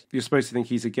said, you're supposed to think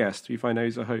he's a guest, you find out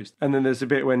he's a host. And then there's a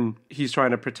bit when he's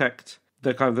trying to protect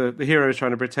the hero is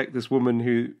trying to protect this woman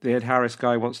who the Ed Harris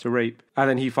guy wants to rape, and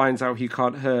then he finds out he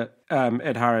can't hurt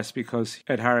Ed Harris because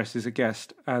Ed Harris is a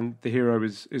guest and the hero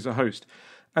is a host.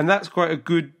 And that's quite a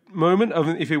good moment,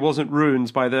 if it wasn't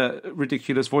ruined by the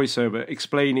ridiculous voiceover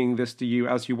explaining this to you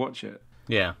as you watch it.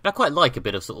 Yeah, I quite like a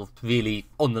bit of sort of really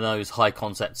on-the-nose,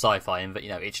 high-concept sci-fi, and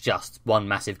it's just one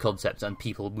massive concept and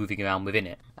people moving around within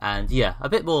it. And yeah, a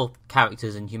bit more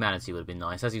characters and humanity would have been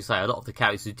nice. As you say, a lot of the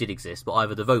characters who did exist were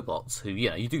either the robots, who,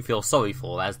 you do feel sorry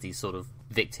for as these sort of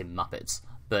victim Muppets,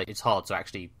 but it's hard to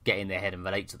actually get in their head and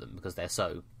relate to them because they're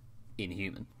so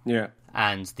inhuman. Yeah.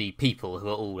 And the people who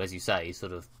are all, as you say,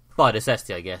 sort of by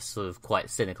necessity, I guess, sort of quite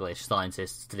cynical-ish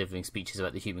scientists delivering speeches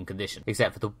about the human condition.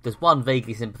 Except for there's one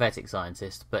vaguely sympathetic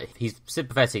scientist, but he's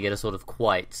sympathetic in a sort of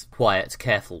quite quiet,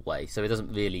 careful way. So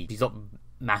he's not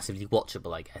massively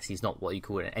watchable, I guess. He's not what you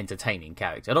call an entertaining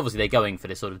character. And obviously they're going for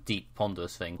this sort of deep,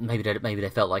 ponderous thing. Maybe they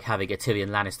felt like having a Tyrion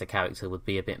Lannister character would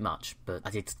be a bit much, but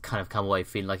I did kind of come away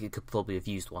feeling like it could probably have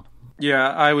used one.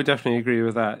 Yeah, I would definitely agree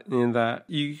with that, in that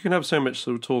you can have so much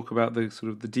sort of talk about the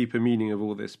sort of the deeper meaning of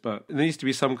all this, but there needs to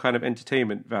be some kind of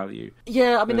entertainment value.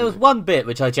 Yeah, I mean, there was one bit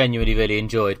which I genuinely really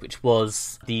enjoyed, which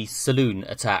was the saloon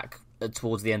attack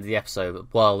towards the end of the episode,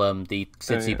 while the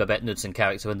Cincy Babette Knudsen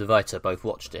character and the writer both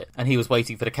watched it, and he was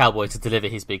waiting for the cowboy to deliver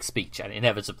his big speech, and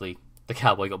inevitably the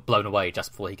cowboy got blown away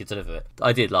just before he could deliver it.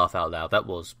 I did laugh out loud. That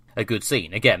was a good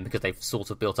scene, again, because they've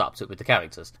sort of built up to it with the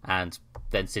characters, and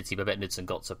then Cincy Babette Knudsen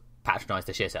got to patronise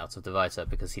the shit out of the writer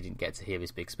because he didn't get to hear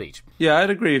his big speech. Yeah,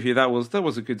 I'd agree with you. That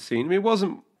was a good scene. I mean, it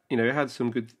wasn't, it had some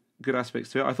good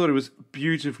aspects to it. I thought it was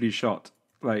beautifully shot.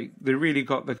 Like, they really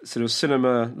got the sort of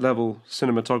cinema-level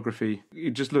cinematography.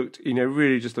 It just looked,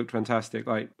 really just looked fantastic.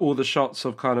 Like, all the shots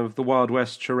of kind of the Wild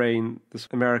West terrain, this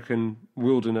American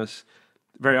wilderness,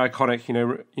 very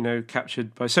iconic,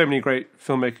 captured by so many great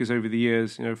filmmakers over the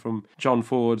years, from John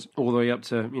Ford all the way up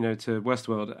to, to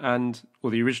Westworld,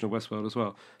 or the original Westworld as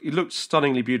well. It looked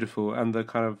stunningly beautiful, and the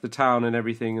kind of the town and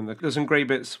everything, and there's some great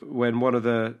bits when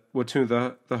two of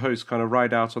the hosts kind of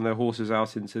ride out on their horses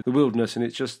out into the wilderness, and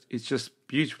it's just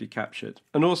beautifully captured.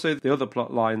 And also the other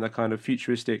plot line, the kind of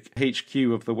futuristic HQ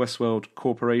of the Westworld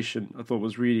Corporation, I thought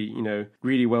was really,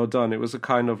 really well done. It was a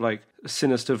kind of like a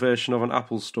sinister version of an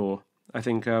Apple store. I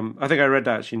think I read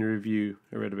that actually in a review.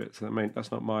 I read a bit, so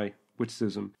that's not my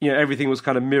witticism. Everything was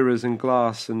kind of mirrors and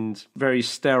glass and very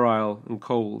sterile and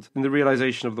cold. In the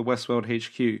realization of the Westworld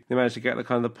HQ, they managed to get the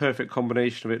kind of the perfect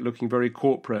combination of it looking very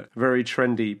corporate, very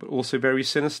trendy, but also very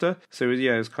sinister. So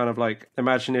it was kind of like,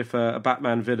 imagine if a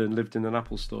Batman villain lived in an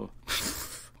Apple store.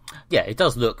 Yeah, it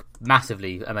does look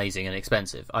massively amazing and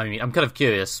expensive. I mean, I'm kind of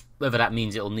curious whether that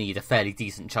means it'll need a fairly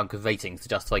decent chunk of ratings to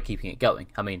justify keeping it going.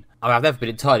 I mean, I've never been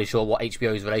entirely sure what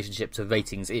HBO's relationship to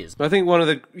ratings is. I think one of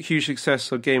the huge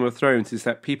successes of Game of Thrones is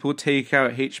that people take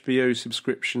out HBO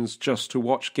subscriptions just to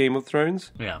watch Game of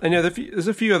Thrones. Yeah. And there's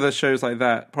a few other shows like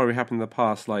that probably happened in the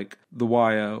past, like The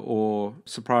Wire or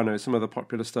Sopranos, some other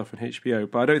popular stuff on HBO,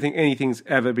 but I don't think anything's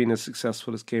ever been as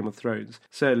successful as Game of Thrones.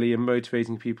 Certainly in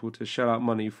motivating people to shell out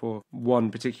money for one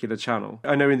particular channel.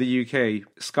 I know in the UK,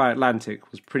 Sky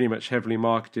Atlantic was pretty much heavily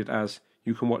marketed as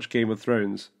you can watch Game of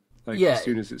Thrones as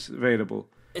soon as it's available.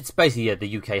 It's basically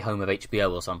the UK home of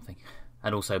HBO or something,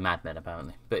 and also Mad Men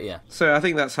apparently. But yeah, so I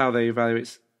think that's how they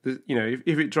evaluate.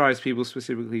 If it drives people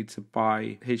specifically to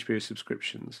buy HBO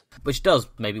subscriptions, which does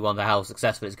maybe wonder how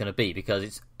successful it's going to be,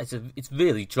 because it's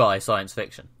really dry science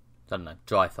fiction. I don't know,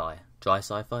 dry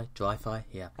sci-fi,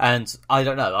 yeah. And I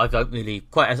don't know, I don't really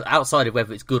quite, outside of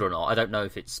whether it's good or not, I don't know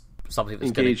if it's something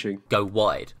that's going to go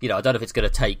wide. I don't know if it's going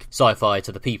to take sci-fi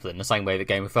to the people in the same way that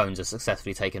Game of Thrones has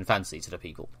successfully taken fantasy to the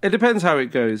people. It depends how it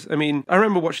goes. I mean, I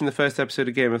remember watching the first episode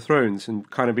of Game of Thrones and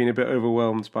kind of being a bit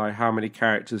overwhelmed by how many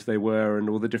characters they were and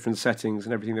all the different settings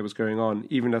and everything that was going on,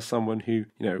 even as someone who,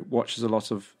 watches a lot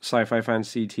of sci-fi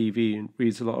fantasy TV and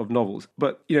reads a lot of novels.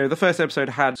 But, the first episode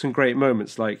had some great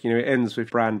moments, like, it ends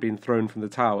with Bran being thrown from the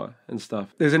tower and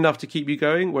stuff. There's enough to keep you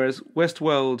going, whereas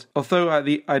Westworld, although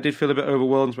I did feel a bit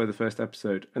overwhelmed by the first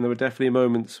episode, and there were definitely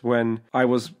moments when I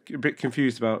was a bit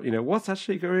confused about, what's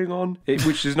actually going on,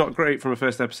 which is not great from a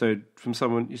first episode from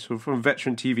someone, from a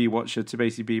veteran TV watcher to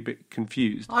basically be a bit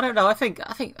confused. I don't know. I think,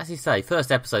 as you say,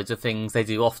 first episodes of things, they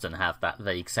do often have that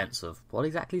vague sense of what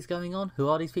exactly is going on. Who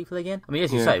are these people again? I mean,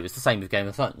 as you say, it was the same with Game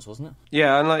of Thrones, wasn't it?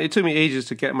 Yeah, and it took me ages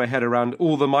to get my head around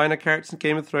all the minor characters in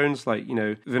Game of Thrones, like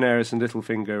Daenerys and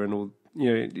Littlefinger and all.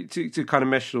 To kind of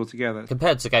mesh it all together.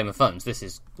 Compared to Game of Thrones, this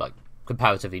is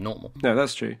comparatively normal. No,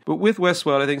 that's true. But with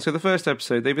Westworld, I think, so the first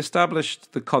episode, they've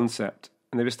established the concept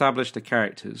and they've established the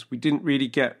characters. We didn't really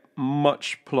get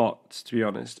much plot, to be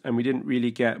honest, and we didn't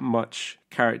really get much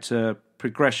character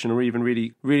progression or even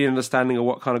really understanding of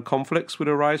what kind of conflicts would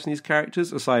arise in these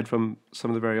characters, aside from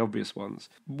some of the very obvious ones.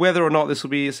 Whether or not this will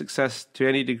be a success to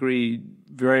any degree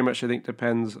very much, I think,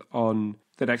 depends on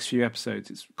the next few episodes.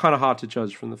 It's kind of hard to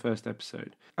judge from the first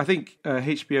episode. I think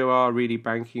HBO are really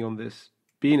banking on this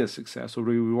being a success, or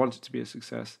we want it to be a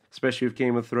success, especially if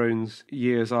Game of Thrones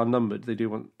years are numbered. They do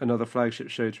want another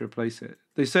flagship show to replace it.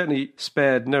 They certainly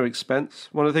spared no expense.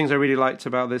 One of the things I really liked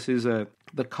about this is the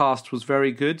cast was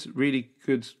very good, really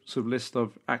good sort of list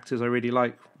of actors I really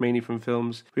like, mainly from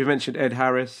films. We've mentioned Ed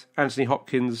Harris. Anthony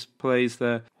Hopkins plays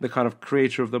the kind of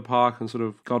creator of the park and sort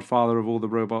of godfather of all the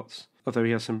robots, although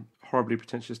he has some horribly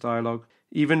pretentious dialogue.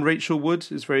 Even Rachel Wood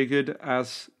is very good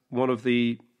as one of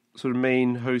the sort of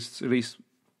main hosts, at least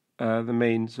the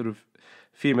main sort of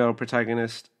female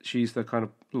protagonist. She's the kind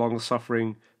of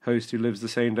long-suffering host who lives the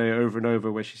same day over and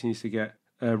over, where she seems to get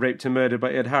raped and murdered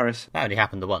by Ed Harris. That only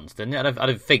happened once, didn't it? I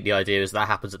don't think the idea is that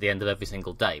happens at the end of every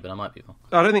single day, but I might be wrong.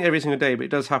 I don't think every single day, but it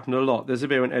does happen a lot. There's a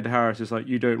bit when Ed Harris is like,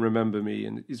 "You don't remember me,"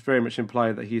 and it's very much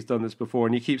implied that he's done this before,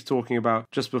 and he keeps talking about,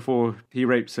 just before he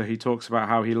rapes her, he talks about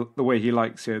how the way he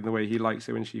likes it and the way he likes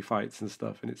it when she fights and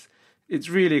stuff, and it's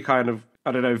really kind of,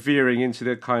 I don't know, veering into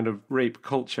the kind of rape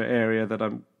culture area that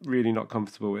I'm really not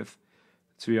comfortable with,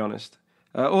 to be honest.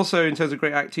 Also, in terms of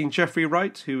great acting, Jeffrey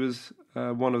Wright, who was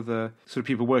one of the sort of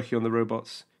people working on the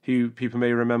robots, who people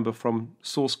may remember from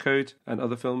Source Code and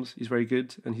other films. He's very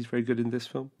good, and he's very good in this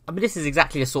film. I mean, this is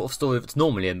exactly a sort of story that's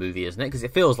normally a movie, isn't it? Because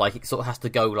it feels like it sort of has to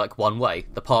go like one way.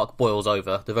 The park boils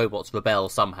over, the robots rebel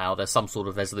somehow, there's some sort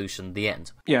of resolution, the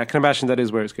end. Yeah, I can imagine that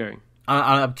is where it's going.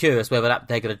 I'm curious whether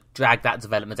they're going to drag that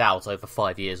development out over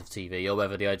 5 years of TV, or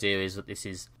whether the idea is that this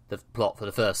is the plot for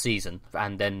the first season,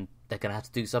 and then they're going to have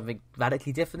to do something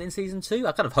radically different in season 2.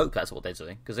 I kind of hope that's what they're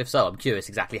doing, because if so, I'm curious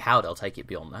exactly how they'll take it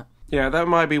beyond that. Yeah, that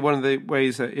might be one of the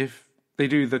ways that if they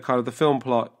do the kind of the film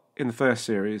plot in the first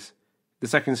series, the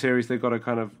second series they've got to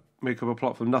kind of make up a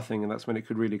plot from nothing, and that's when it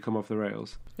could really come off the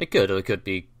rails. It could, or it could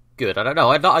be good. I don't know.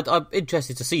 I'm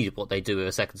interested to see what they do with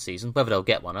a second season. Whether they'll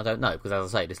get one, I don't know, because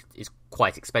as I say, this is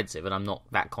quite expensive, and I'm not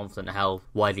that confident how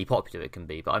widely popular it can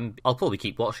be. But I'll probably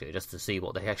keep watching it just to see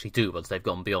what they actually do once they've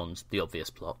gone beyond the obvious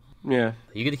plot. Yeah. Are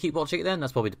you going to keep watching it then?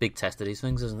 That's probably the big test of these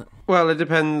things, isn't it? Well, it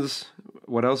depends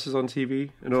what else is on TV,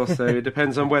 and also it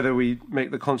depends on whether we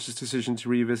make the conscious decision to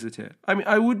revisit it. I mean,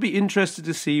 I would be interested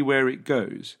to see where it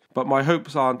goes, but my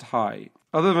hopes aren't high.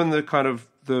 Other than the kind of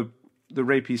the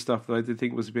rapey stuff that I did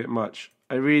think was a bit much,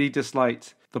 I really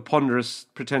disliked the ponderous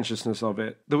pretentiousness of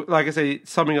it. Like I say,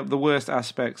 summing up the worst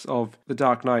aspects of the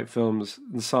Dark Knight films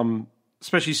and some,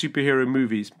 especially superhero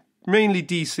movies, mainly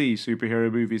DC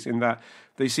superhero movies, in that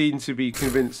they seem to be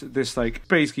convinced that this like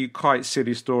basically quite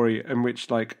silly story in which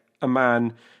like a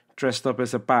man dressed up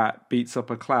as a bat beats up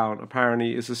a clown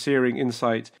apparently is a searing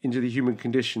insight into the human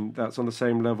condition that's on the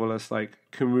same level as like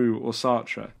Camus or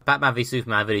Sartre. Batman v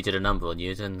Superman really did a number on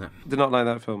you, didn't it? Did not like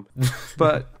that film.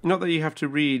 But not that you have to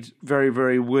read very,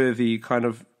 very worthy kind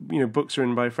of, books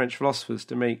written by French philosophers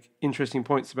to make interesting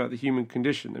points about the human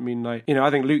condition. I mean, like, I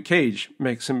think Luke Cage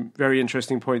makes some very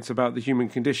interesting points about the human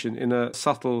condition in a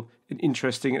subtle,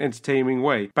 interesting and entertaining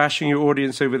way. Bashing your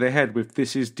audience over the head with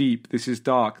 "this is deep, this is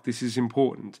dark, this is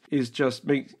important" is just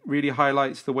really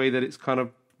highlights the way that it's kind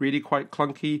of really quite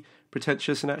clunky,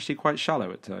 pretentious, and actually quite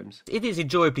shallow at times. It is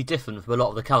enjoyably different from a lot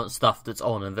of the current stuff that's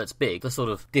on and that's big. The sort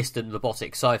of distant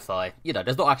robotic sci-fi.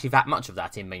 There's not actually that much of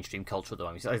that in mainstream culture at the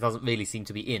moment. It doesn't really seem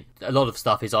to be in. A lot of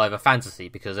stuff is either fantasy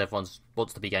because everyone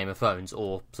wants to be Game of Thrones,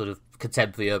 or sort of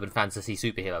contemporary urban fantasy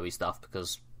superhero-y stuff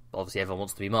because obviously everyone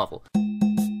wants to be Marvel.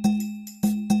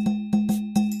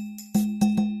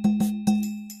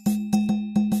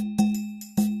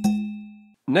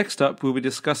 Next up, we'll be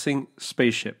discussing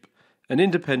Spaceship, an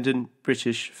independent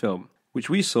British film, which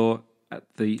we saw at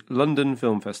the London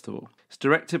Film Festival. It's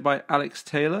directed by Alex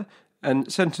Taylor and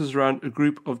centres around a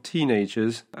group of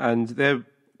teenagers and their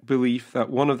belief that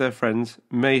one of their friends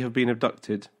may have been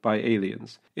abducted by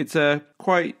aliens. It's a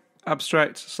quite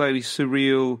abstract, slightly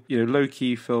surreal,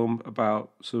 low-key film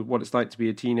about sort of what it's like to be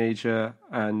a teenager,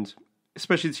 and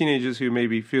especially teenagers who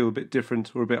maybe feel a bit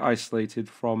different or a bit isolated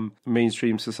from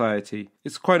mainstream society.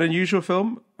 It's quite an unusual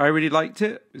film. I really liked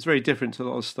it. It's very different to a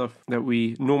lot of stuff that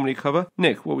we normally cover.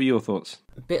 Nick, what were your thoughts?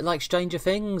 A bit like Stranger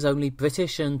Things, only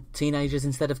British and teenagers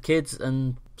instead of kids,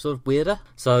 and sort of weirder.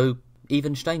 So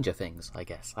even Stranger Things, I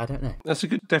guess. I don't know. That's a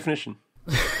good definition.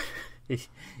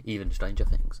 Even Stranger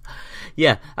Things.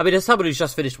 Yeah, I mean, as someone who's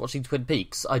just finished watching Twin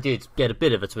Peaks, I did get a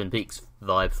bit of a Twin Peaks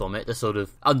vibe from it, the sort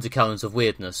of undercurrents of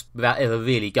weirdness, without ever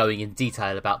really going in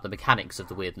detail about the mechanics of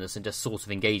the weirdness and just sort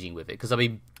of engaging with it. Because, I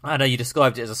mean, I know you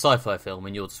described it as a sci-fi film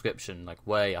in your description, like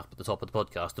way up at the top of the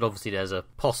podcast, and obviously there's a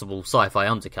possible sci-fi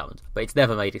undercurrent, but it's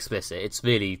never made explicit. It's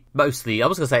really mostly, I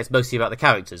was going to say it's mostly about the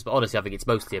characters, but honestly I think it's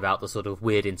mostly about the sort of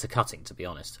weird intercutting, to be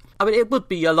honest. I mean, it would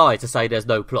be a lie to say there's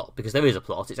no plot, because there is a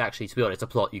plot. It's actually, to be honest, a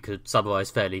plot you could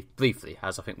summarise fairly briefly,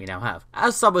 as I think we now have.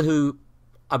 As someone who,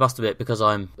 I must admit, because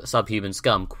I'm a subhuman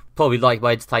scum, probably like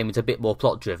my entertainment a bit more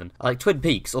plot-driven. Like, Twin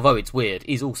Peaks, although it's weird,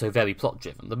 is also very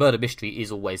plot-driven. The murder mystery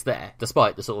is always there,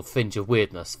 despite the sort of fringe of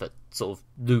weirdness that sort of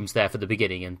looms there from the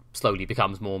beginning and slowly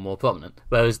becomes more and more prominent.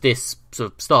 Whereas this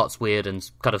sort of starts weird and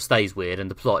kind of stays weird,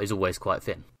 and the plot is always quite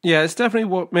thin. Yeah, it's definitely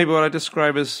what I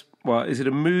describe as, well, is it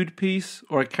a mood piece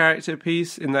or a character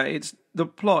piece, in that the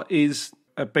plot is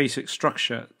a basic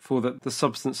structure for the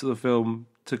substance of the film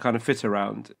to kind of fit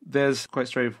around. There's quite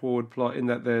straightforward plot in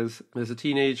that there's a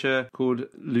teenager called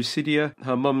Lucidia.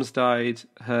 Her mum's died.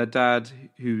 Her dad,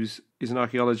 is an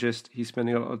archaeologist, he's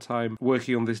spending a lot of time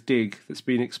working on this dig that's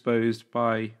been exposed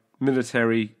by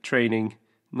military training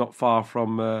not far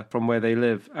from where they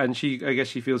live. And I guess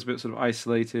she feels a bit sort of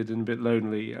isolated and a bit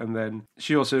lonely. And then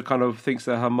she also kind of thinks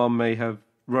that her mum may have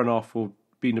run off or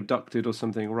been abducted or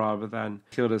something rather than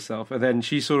killed herself. And then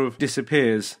she sort of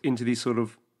disappears into these sort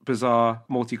of bizarre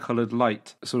multicolored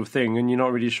light sort of thing, and you're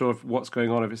not really sure what's going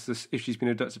on, if she's been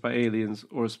abducted by aliens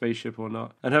or a spaceship or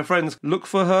not. And her friends look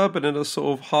for her, but in a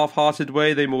sort of half-hearted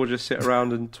way. They more just sit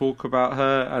around and talk about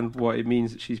her and what it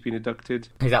means that she's been abducted.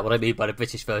 Is that what I mean by the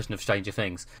British version of Stranger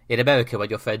Things? In America,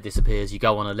 when your friend disappears, you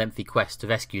go on a lengthy quest to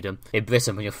rescue them. In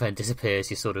Britain, when your friend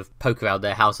disappears, you sort of poke around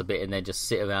their house a bit and then just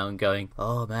sit around going,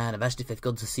 oh man, imagine if they've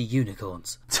gone to see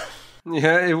unicorns.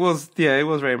 Yeah, it was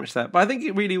very much that. But I think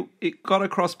it got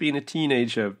across being a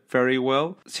teenager very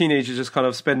well. Teenagers just kind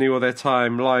of spending all their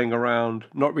time lying around,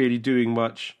 not really doing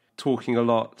much, talking a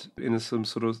lot in some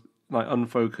sort of like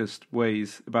unfocused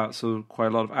ways about sort of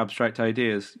quite a lot of abstract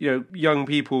ideas. Young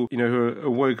people, who are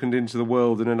awakened into the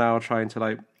world and are now trying to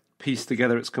like piece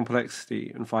together its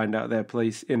complexity and find out their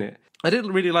place in it. I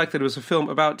didn't really like that it was a film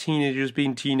about teenagers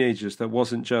being teenagers, that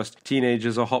wasn't just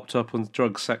teenagers are hopped up on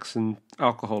drugs, sex and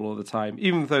alcohol all the time,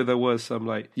 even though there was some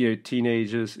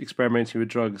teenagers experimenting with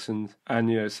drugs and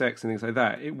sex and things like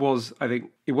that. I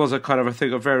think it was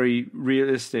a very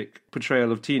realistic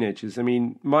portrayal of teenagers. I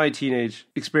mean, my teenage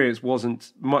experience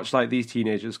wasn't much like these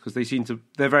teenagers, because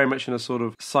they're very much in a sort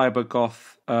of cyber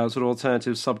goth sort of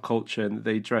alternative subculture, and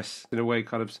they dress in a way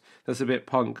kind of that's a bit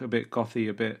punk, a bit gothy,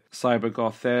 a bit cyber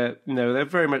goth. They're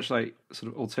very much like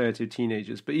sort of alternative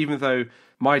teenagers. But even though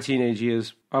my teenage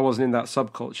years, I wasn't in that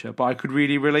subculture, but I could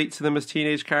really relate to them as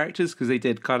teenage characters, because they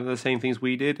did kind of the same things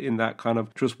we did, in that kind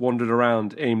of just wandered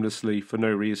around aimlessly for no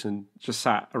reason, just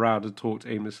sat around and talked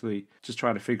aimlessly, just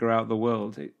trying to figure out the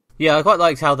world. Yeah, I quite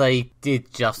liked how they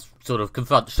did just sort of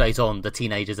confront straight on the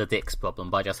teenagers are dicks problem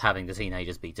by just having the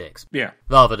teenagers be dicks. Yeah.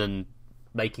 Rather than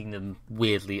making them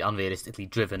weirdly, unrealistically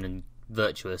driven and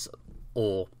virtuous,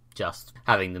 or just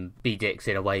having them be dicks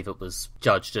in a way that was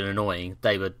judged and annoying.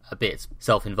 They were a bit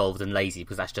self-involved and lazy,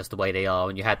 because that's just the way they are,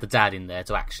 and you had the dad in there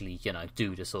to actually,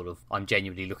 do the sort of, I'm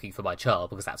genuinely looking for my child,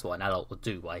 because that's what an adult would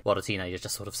do, while the teenagers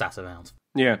just sort of sat around.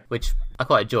 Yeah. Which I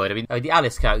quite enjoyed. I mean, the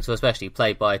Alice character, especially,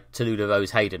 played by Tallulah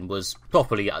Rose Hayden, was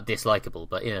properly dislikable,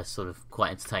 but in a sort of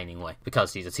quite entertaining way,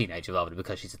 because she's a teenager rather than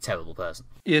because she's a terrible person.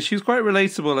 Yeah, she was quite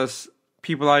relatable as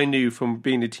people I knew from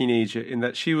being a teenager, in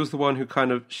that she was the one who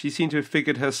she seemed to have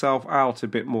figured herself out a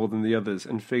bit more than the others,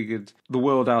 and figured the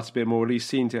world out a bit more, at least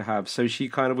seemed to have. So she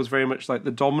kind of was very much like the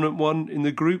dominant one in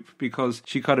the group, because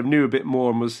she kind of knew a bit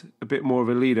more and was a bit more of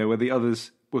a leader, where the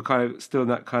others were kind of still in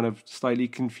that kind of slightly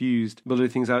confused, building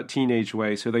things out teenage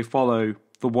way. So they follow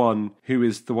the one who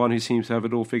is the one who seems to have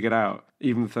it all figured out,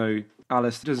 even though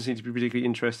Alice doesn't seem to be particularly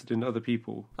interested in other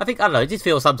people. I don't know, it did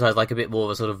feel sometimes like a bit more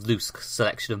of a sort of loose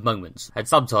selection of moments. And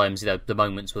sometimes, the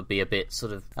moments would be a bit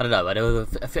sort of, I don't know,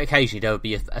 occasionally there would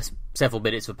be several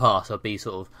minutes would pass, I'd be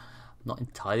sort of not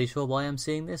entirely sure why I'm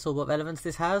seeing this or what relevance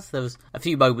this has. There was a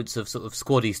few moments of sort of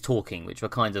squaddies talking, which were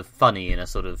kind of funny in a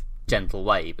sort of gentle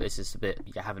way, but it's just a bit,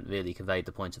 you haven't really conveyed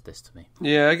the point of this to me.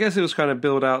 Yeah, I guess it was kind of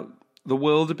build out the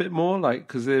world a bit more, like,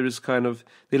 because there is kind of,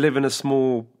 they live in a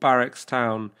small barracks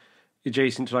town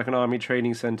adjacent to like an army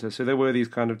training centre, so there were these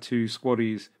kind of two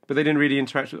squaddies, but they didn't really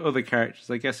interact with other characters.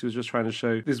 I guess he was just trying to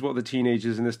show this is what the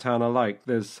teenagers in this town are like.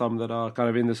 There's some that are kind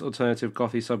of in this alternative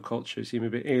gothy subculture, seem a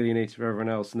bit alienated from everyone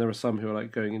else, and there are some who are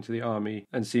like going into the army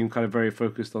and seem kind of very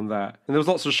focused on that. And there was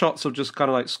lots of shots of just kind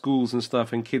of like schools and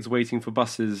stuff and kids waiting for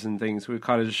buses and things, which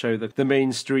kind of just show that the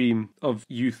mainstream of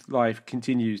youth life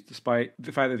continues despite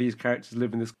the fact that these characters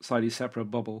live in this slightly separate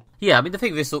bubble. Yeah, I mean, the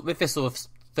thing with this sort of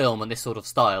film and this sort of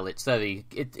style,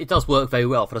 it does work very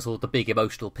well for the sort of the big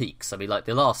emotional peaks. I mean, like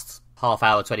the last half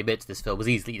hour, 20 minutes of this film was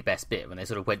easily the best bit, when they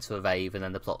sort of went to a rave and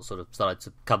then the plot sort of started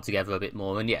to come together a bit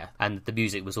more, and the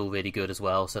music was all really good as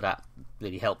well, so that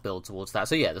really helped build towards that.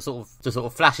 So yeah, the sort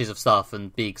of flashes of stuff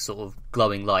and big sort of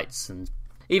glowing lights, and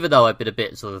even though I've been a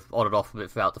bit sort of on and off a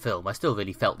bit throughout the film, I still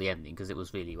really felt the ending because it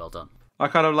was really well done. I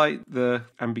kind of like the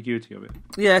ambiguity of it.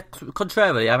 Yeah,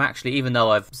 contrarily, I'm actually, even though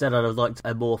I've said I'd have liked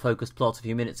a more focused plot a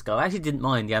few minutes ago, I actually didn't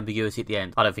mind the ambiguity at the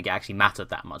end. I don't think it actually mattered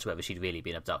that much whether she'd really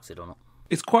been abducted or not.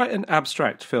 It's quite an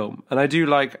abstract film, and I do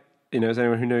like, as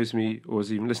anyone who knows me or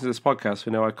has even listened to this podcast,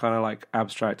 we know I kind of like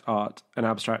abstract art and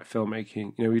abstract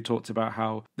filmmaking. We talked about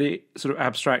how the sort of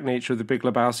abstract nature of The Big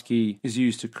Lebowski is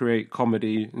used to create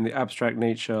comedy, and the abstract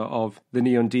nature of The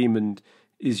Neon Demon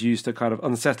is used to kind of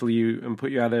unsettle you and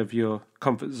put you out of your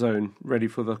comfort zone, ready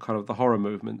for the kind of the horror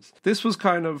movements. This was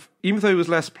kind of, even though it was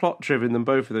less plot driven than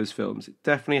both of those films, it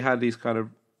definitely had these kind of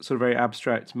sort of very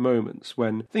abstract moments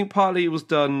when I think partly it was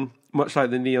done much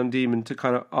like The Neon Demon to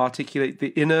kind of articulate the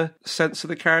inner sense of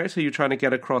the character. You're trying to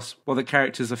get across what the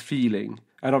characters are feeling.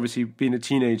 And obviously, being a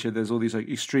teenager, there's all these like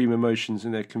extreme emotions,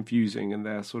 and they're confusing, and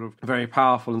they're sort of very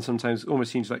powerful, and sometimes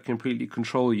almost seems to like completely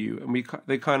control you. And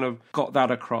they kind of got that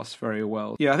across very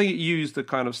well. Yeah, I think it used the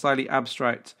kind of slightly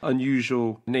abstract,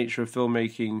 unusual nature of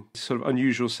filmmaking, sort of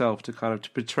unusual self, to kind of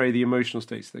to portray the emotional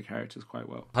states of the characters quite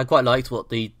well. I quite liked what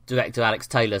the director Alex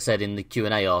Taylor said in the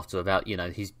Q&A after about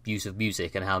his use of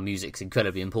music and how music's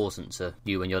incredibly important to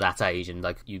you when you're that age, and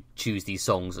like you choose these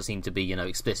songs that seem to be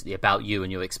explicitly about you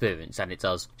and your experience, and it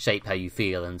does shape how you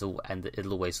feel, and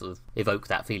it'll always sort of evoke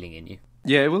that feeling in you.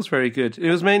 Yeah, it was very good. It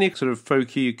was mainly sort of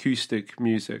folky acoustic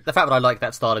music. The fact that I like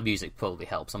that style of music probably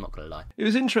helps, I'm not going to lie. It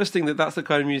was interesting that that's the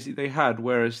kind of music they had,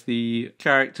 whereas the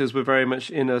characters were very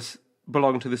much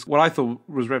belong to this, what I thought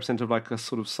was representative of like a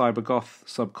sort of cyber goth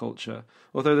subculture.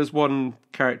 Although there's one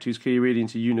character who's clearly really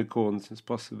into unicorns, it's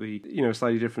possibly, a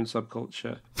slightly different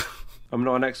subculture. I'm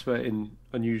not an expert in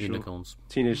unusual unicorns,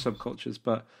 teenage subcultures,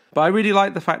 but I really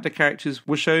like the fact that characters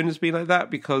were shown as being like that,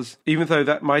 because even though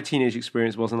that my teenage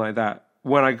experience wasn't like that,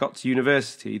 when I got to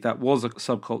university, that was a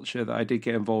subculture that I did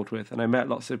get involved with, and I met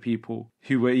lots of people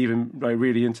who were even like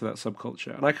really into that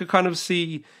subculture. And I could kind of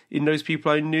see in those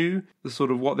people I knew the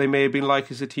sort of what they may have been like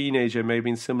as a teenager may have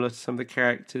been similar to some of the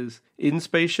characters in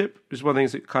Spaceship, which is one of the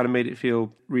things that kind of made it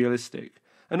feel realistic.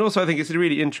 And also I think it's a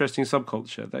really interesting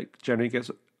subculture that generally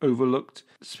gets overlooked,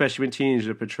 especially when teenagers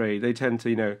are portrayed. They tend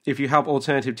to, if you have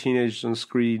alternative teenagers on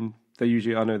screen, they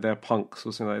usually, they're punks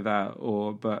or something like that.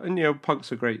 And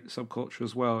punk's a great subculture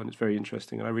as well, and it's very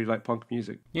interesting, and I really like punk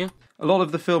music. Yeah. A lot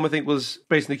of the film, I think, was,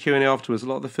 based on the Q&A afterwards, a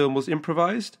lot of the film was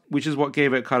improvised, which is what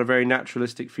gave it kind of very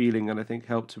naturalistic feeling, and I think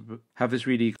helped to have this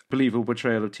really believable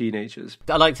portrayal of teenagers.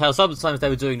 I liked how sometimes they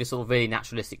were doing this sort of very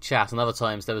naturalistic chat, and other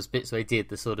times there was bits where they did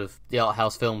the sort of the art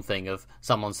house film thing of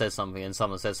someone says something and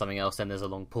someone says something else, then there's a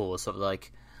long pause, sort of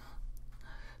like,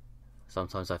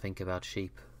 sometimes I think about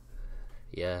sheep.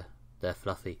 Yeah. They're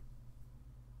fluffy.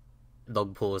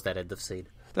 Long pause, then end of scene.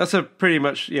 That's a pretty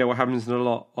much, what happens in a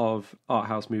lot of art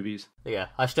house movies. Yeah,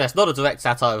 I stress, not a direct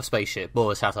satire of Spaceship,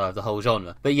 more a satire of the whole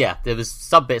genre. But yeah, there was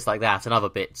some bits like that and other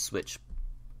bits which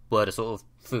were the sort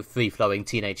of free-flowing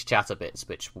teenage chatter bits,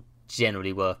 which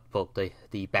generally were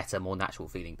the better, more natural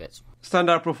feeling bits.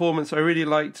 Standout performance, I really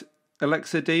liked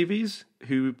Alexa Davies,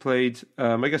 who played,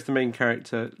 I guess, the main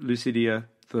character, Lucidia,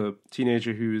 the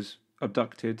teenager who was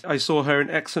abducted. I saw her in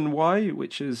X and Y,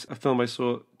 which is a film I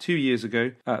saw 2 years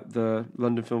ago at the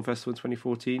London Film Festival in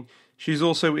 2014. She's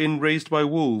also in Raised by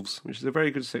Wolves, which is a very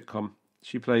good sitcom.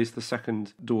 She plays the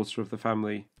second daughter of the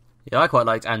family. Yeah, I quite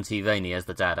liked Antti Vaini as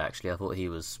the dad, actually. I thought he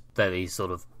was very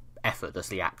sort of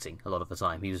effortlessly acting a lot of the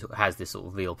time. He has this sort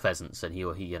of real presence, and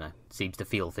he seems to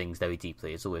feel things very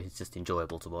deeply. It's always just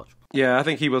enjoyable to watch. Yeah, I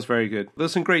think he was very good.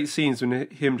 There's some great scenes when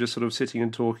him just sort of sitting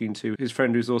and talking to his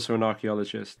friend who's also an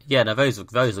archaeologist. Yeah, no, those are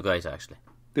great, actually.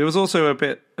 There was also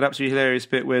an absolutely hilarious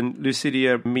bit when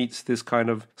Lucidia meets this kind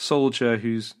of soldier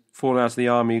who's fallen out of the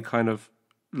army, kind of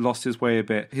lost his way a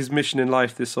bit. His mission in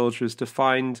life, this soldier, is to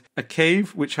find a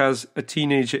cave which has a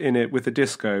teenager in it with a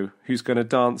disco who's going to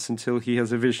dance until he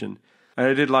has a vision. And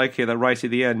I did like it that right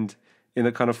at the end, in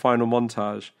the kind of final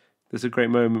montage, there's a great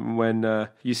moment when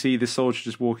you see this soldier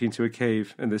just walking into a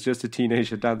cave and there's just a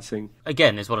teenager dancing.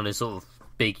 Again, it's one of those sort of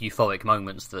big euphoric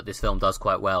moments that this film does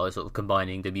quite well, is sort of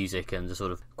combining the music and the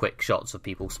sort of quick shots of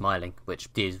people smiling,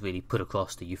 which did really put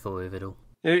across the euphoria of it all.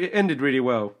 It ended really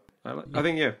well. I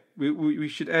think, yeah, we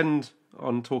should end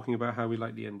on talking about how we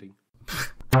like the ending.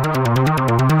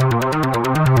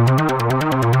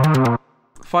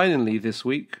 Finally, this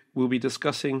week, we'll be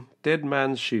discussing Dead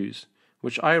Man's Shoes,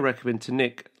 which I recommended to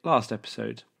Nick last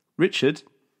episode. Richard,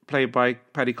 played by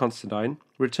Paddy Considine,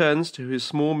 returns to his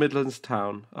small Midlands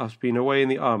town after being away in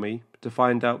the army to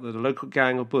find out that a local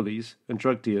gang of bullies and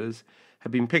drug dealers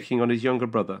had been picking on his younger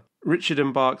brother. Richard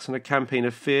embarks on a campaign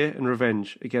of fear and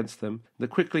revenge against them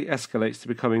that quickly escalates to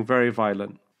becoming very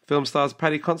violent. Film stars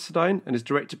Paddy Considine and is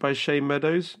directed by Shane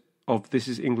Meadows of This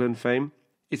Is England fame.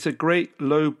 It's a great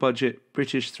low-budget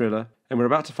British thriller, and we're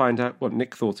about to find out what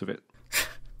Nick thought of it.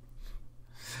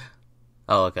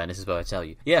 Oh, okay, this is where I tell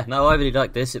you. Yeah, no, I really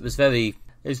liked this. It was very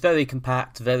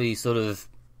compact, very sort of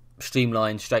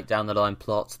streamlined, straight down the line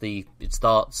plot.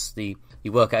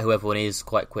 You work out who everyone is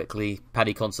quite quickly.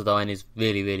 Paddy Considine is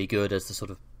really, really good as the sort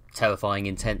of terrifying,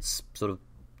 intense sort of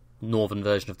northern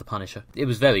version of the Punisher. It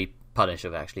was very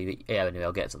Punisher, actually. But yeah, anyway,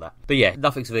 I'll get to that. But yeah,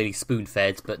 nothing's really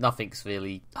spoon-fed, but nothing's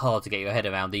really hard to get your head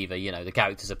around either. You know, the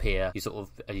characters appear, you sort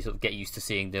of get used to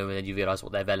seeing them, and then you realise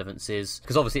what their relevance is.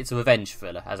 Because obviously it's a revenge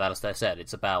thriller, as Alastair said.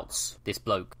 It's about this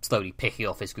bloke slowly picking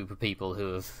off this group of people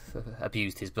who have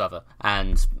abused his brother.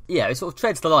 And yeah, it sort of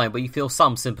treads the line where you feel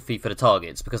some sympathy for the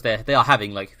targets, because they are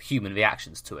having like human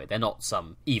reactions to it. They're not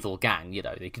some evil gang, you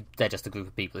know. They're just a group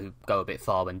of people who go a bit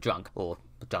far when drunk, or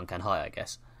drunk and high, I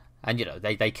guess. And, you know,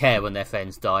 they care when their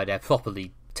friends die. They're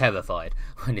properly terrified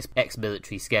when this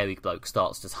ex-military scary bloke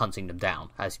starts just hunting them down,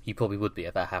 as you probably would be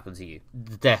if that happened to you.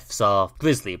 The deaths are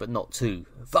grisly, but not too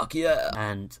fuck yeah.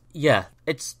 And, yeah,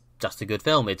 it's just a good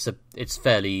film. It's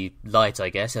fairly light, I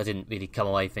guess. I didn't really come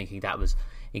away thinking that was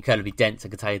incredibly dense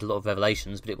and contained a lot of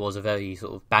revelations, but it was a very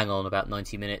sort of bang-on about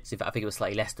 90 minutes. In fact, I think it was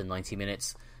slightly less than 90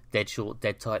 minutes. Dead short,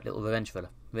 dead tight little revenge thriller.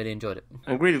 Really enjoyed it.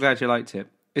 I'm really glad you liked it.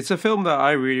 It's a film that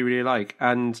I really, really like,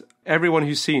 and everyone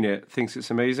who's seen it thinks it's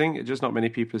amazing. It's just not many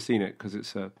people have seen it because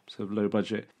it's a sort of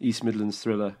low-budget East Midlands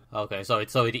thriller. Okay, sorry,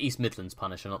 the East Midlands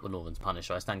Punisher, not the Northern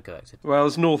Punisher. I stand corrected. Well,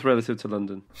 it's north relative to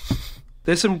London.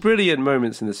 There's some brilliant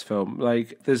moments in this film.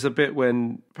 Like, there's a bit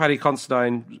when Paddy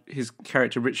Considine, his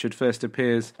character Richard, first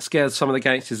appears, scares some of the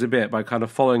gangsters a bit by kind of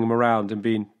following them around and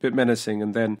being a bit menacing,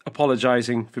 and then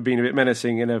apologising for being a bit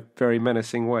menacing in a very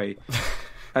menacing way.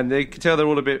 And they can tell they're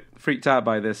all a bit freaked out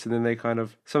by this, and then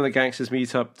some of the gangsters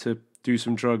meet up to do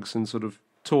some drugs and sort of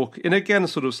talk in, again, a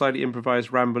sort of slightly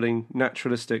improvised, rambling,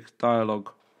 naturalistic dialogue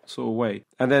sort of way.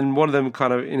 And then one of them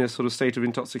kind of, in a sort of state of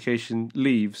intoxication,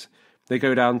 leaves. They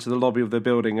go down to the lobby of the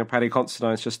building, and Paddy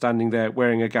Considine's just standing there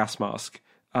wearing a gas mask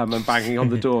and banging on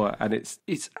the door. And it's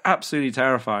absolutely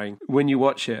terrifying when you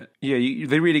watch it. Yeah,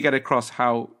 they really get across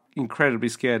how incredibly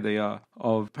scared they are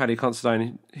of Paddy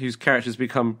Considine, whose character's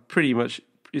become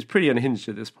is pretty unhinged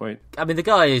at this point. I mean, the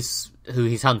guys who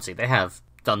he's hunting, they have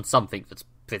done something that's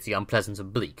pretty unpleasant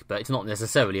and bleak, but it's not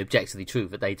necessarily objectively true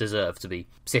that they deserve to be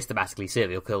systematically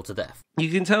serial killed to death. You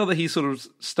can tell that he sort of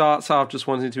starts out just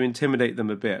wanting to intimidate them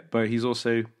a bit, but he's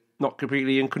also not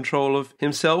completely in control of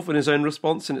himself and his own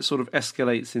response, and it sort of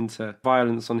escalates into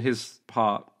violence on his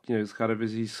part. You know, it's kind of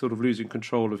as he's sort of losing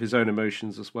control of his own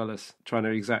emotions as well as trying to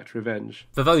exact revenge.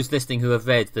 For those listening who have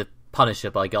read The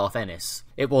Punisher by Garth Ennis,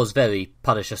 it was very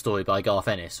Punisher story by Garth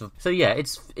Ennis. So yeah,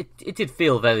 it did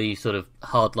feel very sort of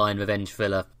hardline revenge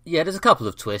thriller. Yeah, there's a couple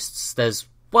of twists. There's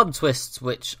one twist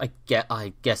which I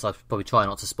guess I'd probably try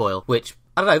not to spoil, which,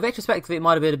 I don't know, retrospectively it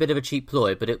might have been a bit of a cheap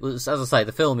ploy, but it was, as I say,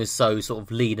 the film is so sort of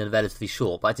lean and relatively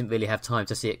short, but I didn't really have time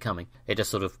to see it coming. It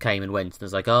just sort of came and went, and I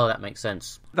was like, oh, that makes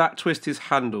sense. That twist is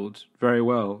handled very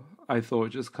well. I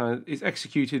thought it's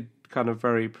executed kind of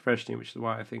very professionally, which is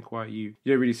why you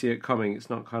don't really see it coming. It's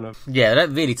not kind of... Yeah, they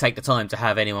don't really take the time to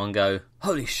have anyone go,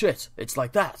 holy shit, it's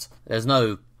like that. There's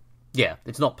no... Yeah,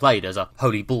 it's not played as a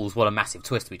holy balls, what a massive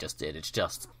twist we just did. It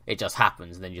just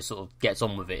happens, and then you sort of gets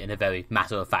on with it in a very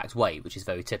matter-of-fact way, which is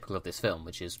very typical of this film,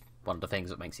 which is one of the things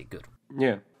that makes it good.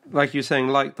 Yeah. Like you're saying,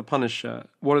 like The Punisher,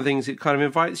 one of the things it kind of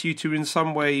invites you to in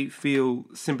some way feel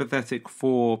sympathetic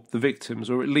for the victims,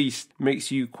 or at least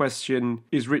makes you question,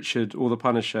 is Richard or the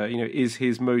Punisher, is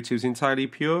his motives entirely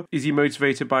pure? Is he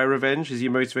motivated by revenge? Is he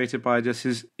motivated by just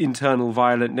his internal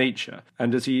violent nature?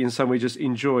 And does he in some way just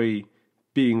enjoy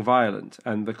being violent,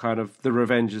 and the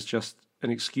revenge is just an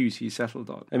excuse he settled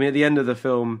on. I mean, at the end of the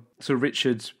film, so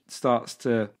Richard starts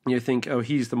to think, oh,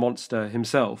 he's the monster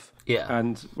himself. Yeah.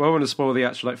 And well, I don't want to spoil the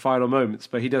actual final moments,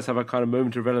 but he does have a kind of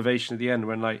moment of revelation at the end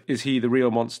when is he the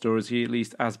real monster, or is he at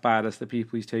least as bad as the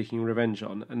people he's taking revenge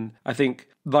on? And I think,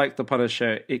 like the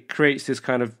Punisher, it creates this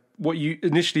kind of what you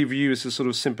initially view as a sort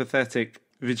of sympathetic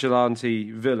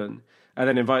vigilante villain, and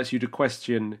then invites you to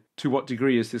question, to what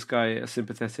degree is this guy a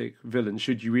sympathetic villain?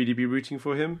 Should you really be rooting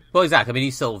for him? Well, exactly. I mean,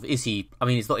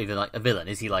 he's not even like a villain.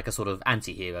 Is he like a sort of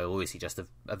anti-hero, or is he just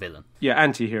a villain? Yeah,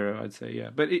 anti-hero, I'd say, yeah.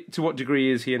 But to what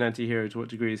degree is he an anti-hero? To what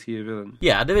degree is he a villain?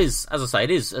 Yeah, there is, as I say,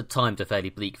 it is at times a fairly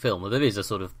bleak film, there is a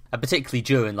sort of, particularly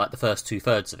during like the first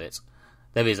 2/3 of it,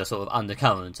 there is a sort of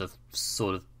undercurrent of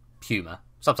sort of humour.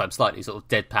 Sometimes slightly sort of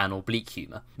deadpan or bleak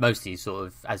humour. Mostly sort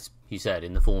of, as you said,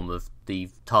 in the form of the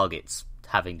targets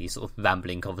having these sort of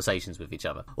rambling conversations with each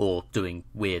other, or doing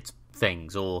weird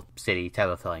things, or silly,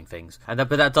 terrifying things. But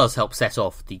that does help set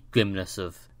off the grimness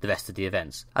of the rest of the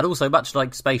events. And also, much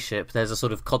like Spaceship, there's a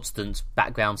sort of constant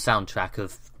background soundtrack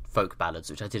of folk ballads,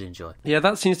 which I did enjoy. Yeah,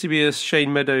 that seems to be a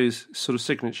Shane Meadows sort of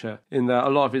signature, in that a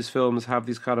lot of his films have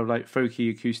these kind of like folky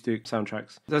acoustic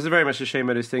soundtracks. There's very much a Shane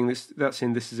Meadows thing. That's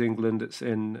in This Is England, it's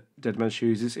in Dead Man's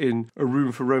Shoes, it's in A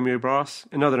Room for Romeo Brass,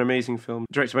 another amazing film,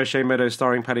 directed by Shane Meadows,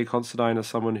 starring Paddy Considine as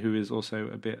someone who is also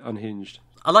a bit unhinged.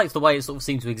 I liked the way it sort of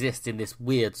seemed to exist in this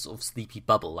weird sort of sleepy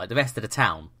bubble. Like, the rest of the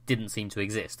town didn't seem to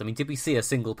exist. I mean, did we see a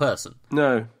single person?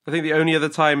 No. I think the only other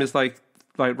time is like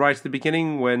right at the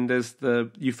beginning, when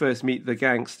you first meet the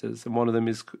gangsters, and one of them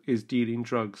is dealing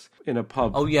drugs in a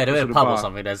pub. Oh yeah, they're in a pub or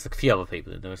something. There's a few other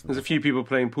people in there, isn't there? There's a few people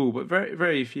playing pool, but very,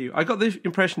 very few. I got the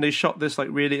impression they shot this like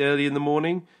really early in the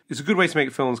morning. It's a good way to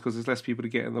make films because there's less people to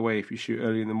get in the way if you shoot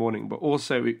early in the morning, but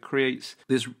also it creates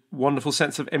this wonderful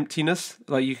sense of emptiness.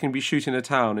 Like, you can be shooting a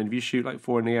town, and if you shoot like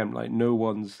 4 a.m, like no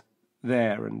one's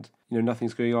there, and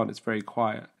nothing's going on. It's very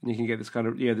quiet, and you can get this kind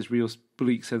of this real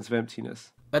bleak sense of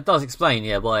emptiness. That does explain,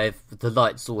 why the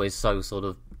light's always so sort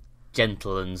of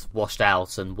gentle and washed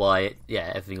out, and why,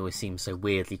 everything always seems so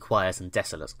weirdly quiet and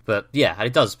desolate. But, and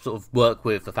it does sort of work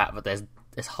with the fact that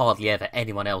there's hardly ever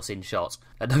anyone else in shot.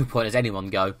 At no point does anyone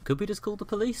go, could we just call the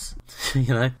police?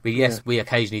 But yes, we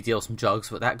occasionally deal some drugs,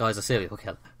 but that guy's a serial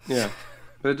killer. Yeah,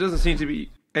 but it doesn't seem to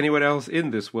be anyone else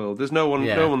in this world. There's no one.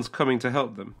 No one's coming to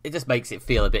help them. It just makes it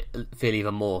feel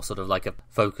even more sort of like a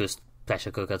focused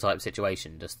pressure cooker type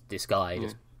situation. Just this guy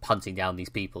just hunting down these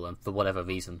people, and for whatever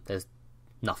reason, there's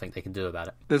nothing they can do about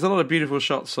it. There's a lot of beautiful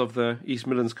shots of the East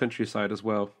Midlands countryside as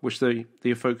well, which the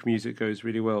folk music goes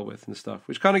really well with and stuff,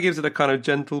 which kind of gives it a kind of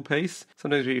gentle pace.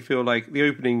 Sometimes you feel like the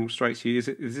opening strikes you, is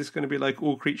this going to be like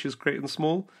All Creatures Great and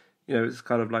Small? It's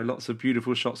kind of like lots of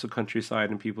beautiful shots of countryside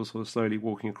and people sort of slowly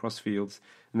walking across fields,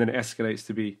 and then it escalates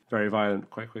to be very violent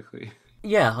quite quickly.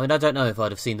 Yeah, I mean, I don't know if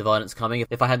I'd have seen the violence coming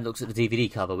if I hadn't looked at the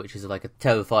DVD cover, which is like a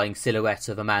terrifying silhouette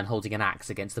of a man holding an axe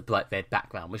against a bright red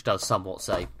background, which does somewhat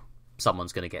say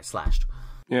someone's going to get slashed.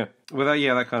 Yeah, well,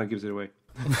 that kind of gives it away.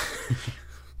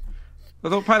 I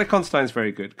thought Paddy Considine's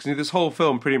very good, because this whole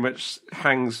film pretty much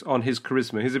hangs on his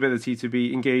charisma, his ability to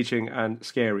be engaging and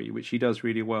scary, which he does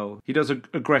really well. He does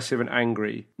aggressive and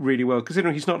angry really well,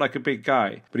 considering he's not like a big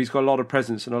guy, but he's got a lot of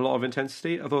presence and a lot of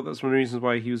intensity. I thought that's one of the reasons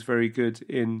why he was very good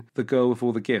in The Girl with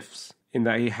All the Gifts, in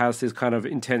that he has this kind of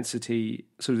intensity,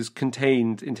 sort of this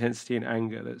contained intensity and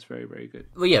anger that's very, very good.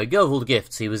 Well, Girl with All the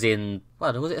Gifts, he was in,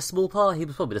 was it a small part? He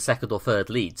was probably the second or third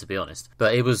lead, to be honest.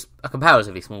 But it was a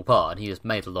comparatively small part, and he just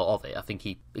made a lot of it. I think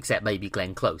except maybe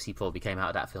Glenn Close, he probably came out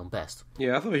of that film best.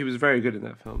 Yeah, I thought he was very good in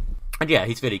that film. And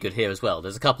he's really good here as well.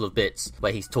 There's a couple of bits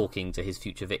where he's talking to his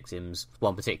future victims.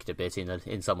 One particular bit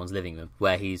in someone's living room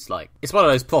where he's like, it's one of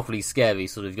those properly scary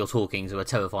sort of you're talking to a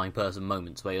terrifying person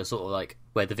moments where you're sort of like,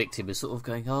 where the victim is sort of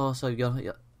going, oh, so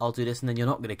I'll do this and then you're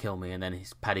not going to kill me, and then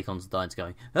his Paddy Considine's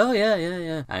going, oh yeah,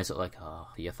 and it's sort of like, oh,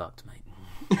 you're fucked, mate.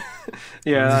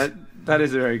 that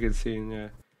is a very good scene. Yeah,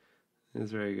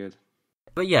 it's very good.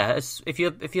 But if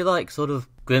you like sort of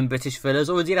grim British thrillers,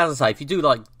 or indeed, as I say, if you do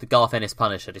like the Garth Ennis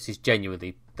Punisher, this is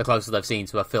genuinely the closest I've seen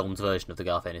to a filmed version of the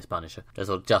Garth Ennis Punisher. There's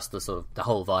sort of just the sort of the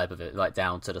whole vibe of it, right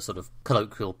down to the sort of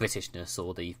colloquial Britishness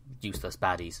or the useless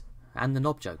baddies and the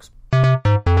knob jokes.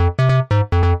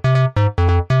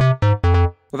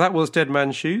 Well, that was Dead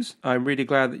Man's Shoes. I'm really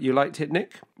glad that you liked it,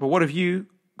 Nick. But what have you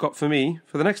got for me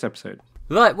for the next episode?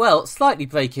 Right, well, slightly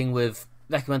breaking with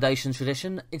recommendation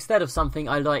tradition. Instead of something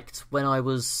I liked when I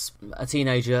was a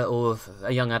teenager or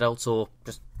a young adult or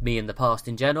just me in the past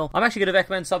in general, I'm actually going to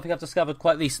recommend something I've discovered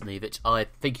quite recently, which I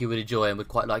think you would enjoy and would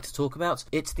quite like to talk about.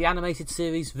 It's the animated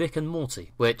series Rick and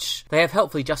Morty, which they have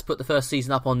helpfully just put the first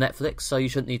season up on Netflix, so you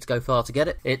shouldn't need to go far to get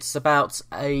it. It's about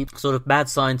a sort of mad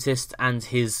scientist and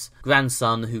his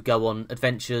grandson who go on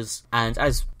adventures, and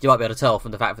as you might be able to tell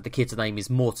from the fact that the kid's name is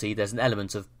Morty, there's an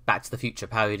element of Back to the Future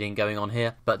parodying going on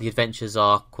here, but the adventures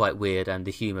are quite weird and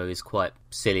the humour is quite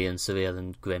silly and surreal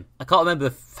and grim. I can't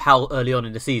remember how early on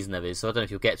in the season there is, so I don't know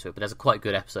if you'll get to it, but there's a quite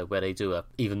good episode where they do a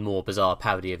even more bizarre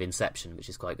parody of Inception, which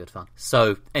is quite good fun.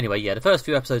 So anyway, yeah, the first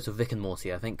few episodes of Rick and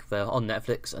Morty, I think they're on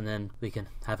Netflix, and then we can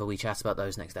have a wee chat about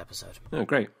those next episode. Oh,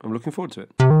 great. I'm looking forward to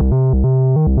it.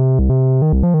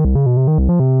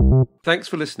 Thanks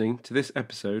for listening to this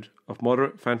episode of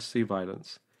Moderate Fantasy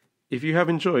Violence. If you have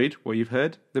enjoyed what you've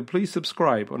heard, then please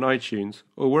subscribe on iTunes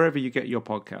or wherever you get your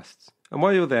podcasts. And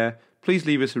while you're there, please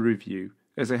leave us a review,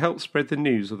 as it helps spread the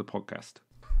news of the podcast.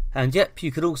 And yep,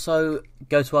 you could also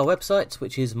go to our website,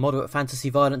 which is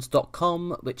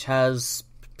moderatefantasyviolence.com, which has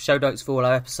show notes for all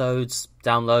our episodes,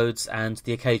 downloads, and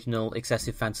the occasional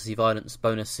excessive fantasy violence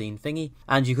bonus scene thingy.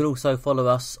 And you could also follow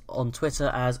us on Twitter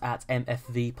as at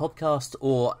MFV Podcast,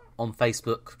 or on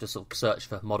Facebook, just sort of search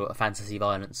for Moderate Fantasy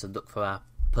Violence and look for our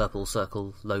purple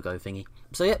circle logo thingy.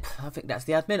 So yep, I think that's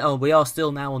the admin. Oh, we are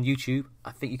still now on YouTube.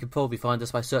 I think you could probably find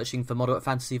us by searching for Moderate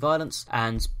Fantasy Violence,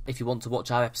 and if you want to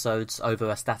watch our episodes over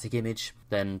a static image,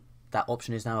 then that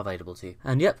option is now available to you.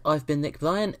 And yep, I've been Nick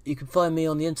Bryan. You can find me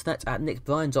on the internet at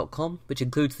nickbryan.com, which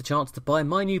includes the chance to buy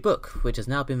my new book, which has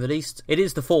now been released. It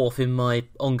is the fourth in my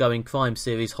ongoing crime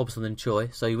series, Hobson and Choi,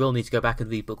 so you will need to go back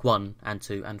and read book 1 and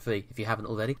 2 and 3 if you haven't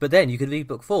already. But then you can read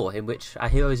book 4, in which our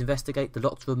heroes investigate the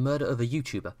locked-room murder of a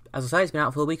YouTuber. As I say, it's been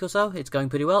out for a week or so. It's going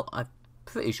pretty well. I'm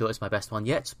pretty sure it's my best one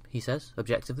yet, he says,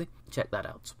 objectively. Check that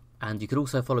out. And you could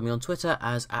also follow me on Twitter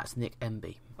as at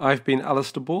NickMB. I've been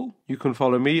Alastair Ball. You can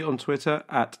follow me on Twitter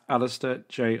at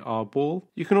AlastairJRBall.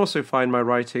 You can also find my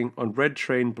writing on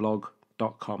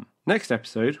redtrainblog.com. Next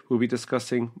episode, we'll be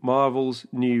discussing Marvel's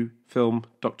new film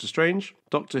Doctor Strange,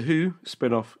 Doctor Who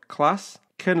spin-off Class,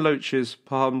 Ken Loach's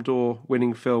Palme d'Or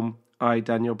winning film I,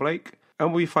 Daniel Blake,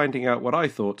 and we'll be finding out what I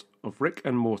thought of Rick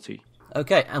and Morty.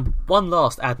 Okay, and one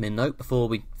last admin note before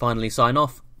we finally sign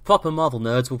off. Proper Marvel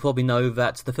nerds will probably know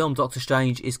that the film Doctor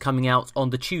Strange is coming out on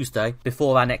the Tuesday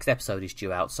before our next episode is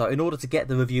due out. So in order to get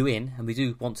the review in, and we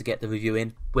do want to get the review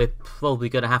in, we're probably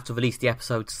going to have to release the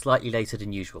episode slightly later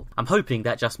than usual. I'm hoping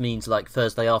that just means like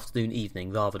Thursday afternoon,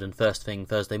 evening, rather than first thing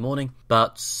Thursday morning.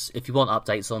 But if you want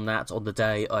updates on that on the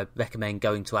day, I recommend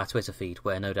going to our Twitter feed,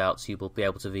 where no doubt you will be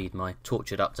able to read my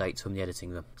tortured updates from the editing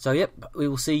room. So yep, we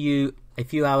will see you a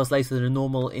few hours later than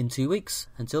normal in 2 weeks.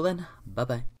 Until then,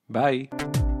 bye-bye. Bye.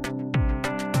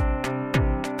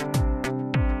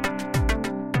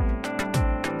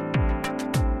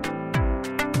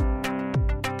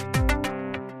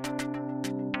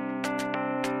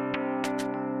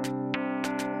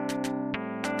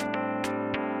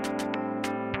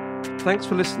 Thanks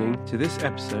for listening to this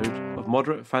episode of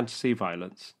Moderate Fantasy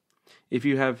Violence. If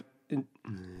you have... Get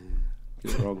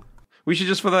it wrong. We should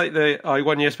just, for the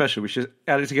 1 year special, we should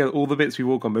add it together, all the bits we've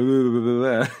all gone,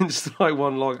 just like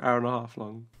one long hour and a half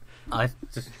long. I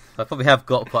probably have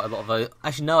got quite a lot of those.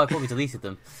 Actually, no, I probably deleted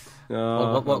them.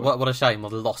 What a shame.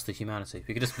 What a loss to humanity.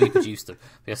 We could just reproduce them.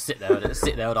 We just sit there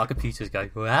and our computers go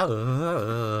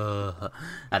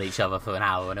at each other for an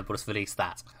hour, and then we'll just release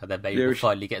that, and then maybe we'll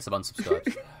finally get some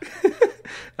unsubscribes.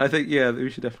 I think, yeah, we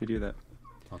should definitely do that.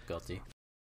 Oh god,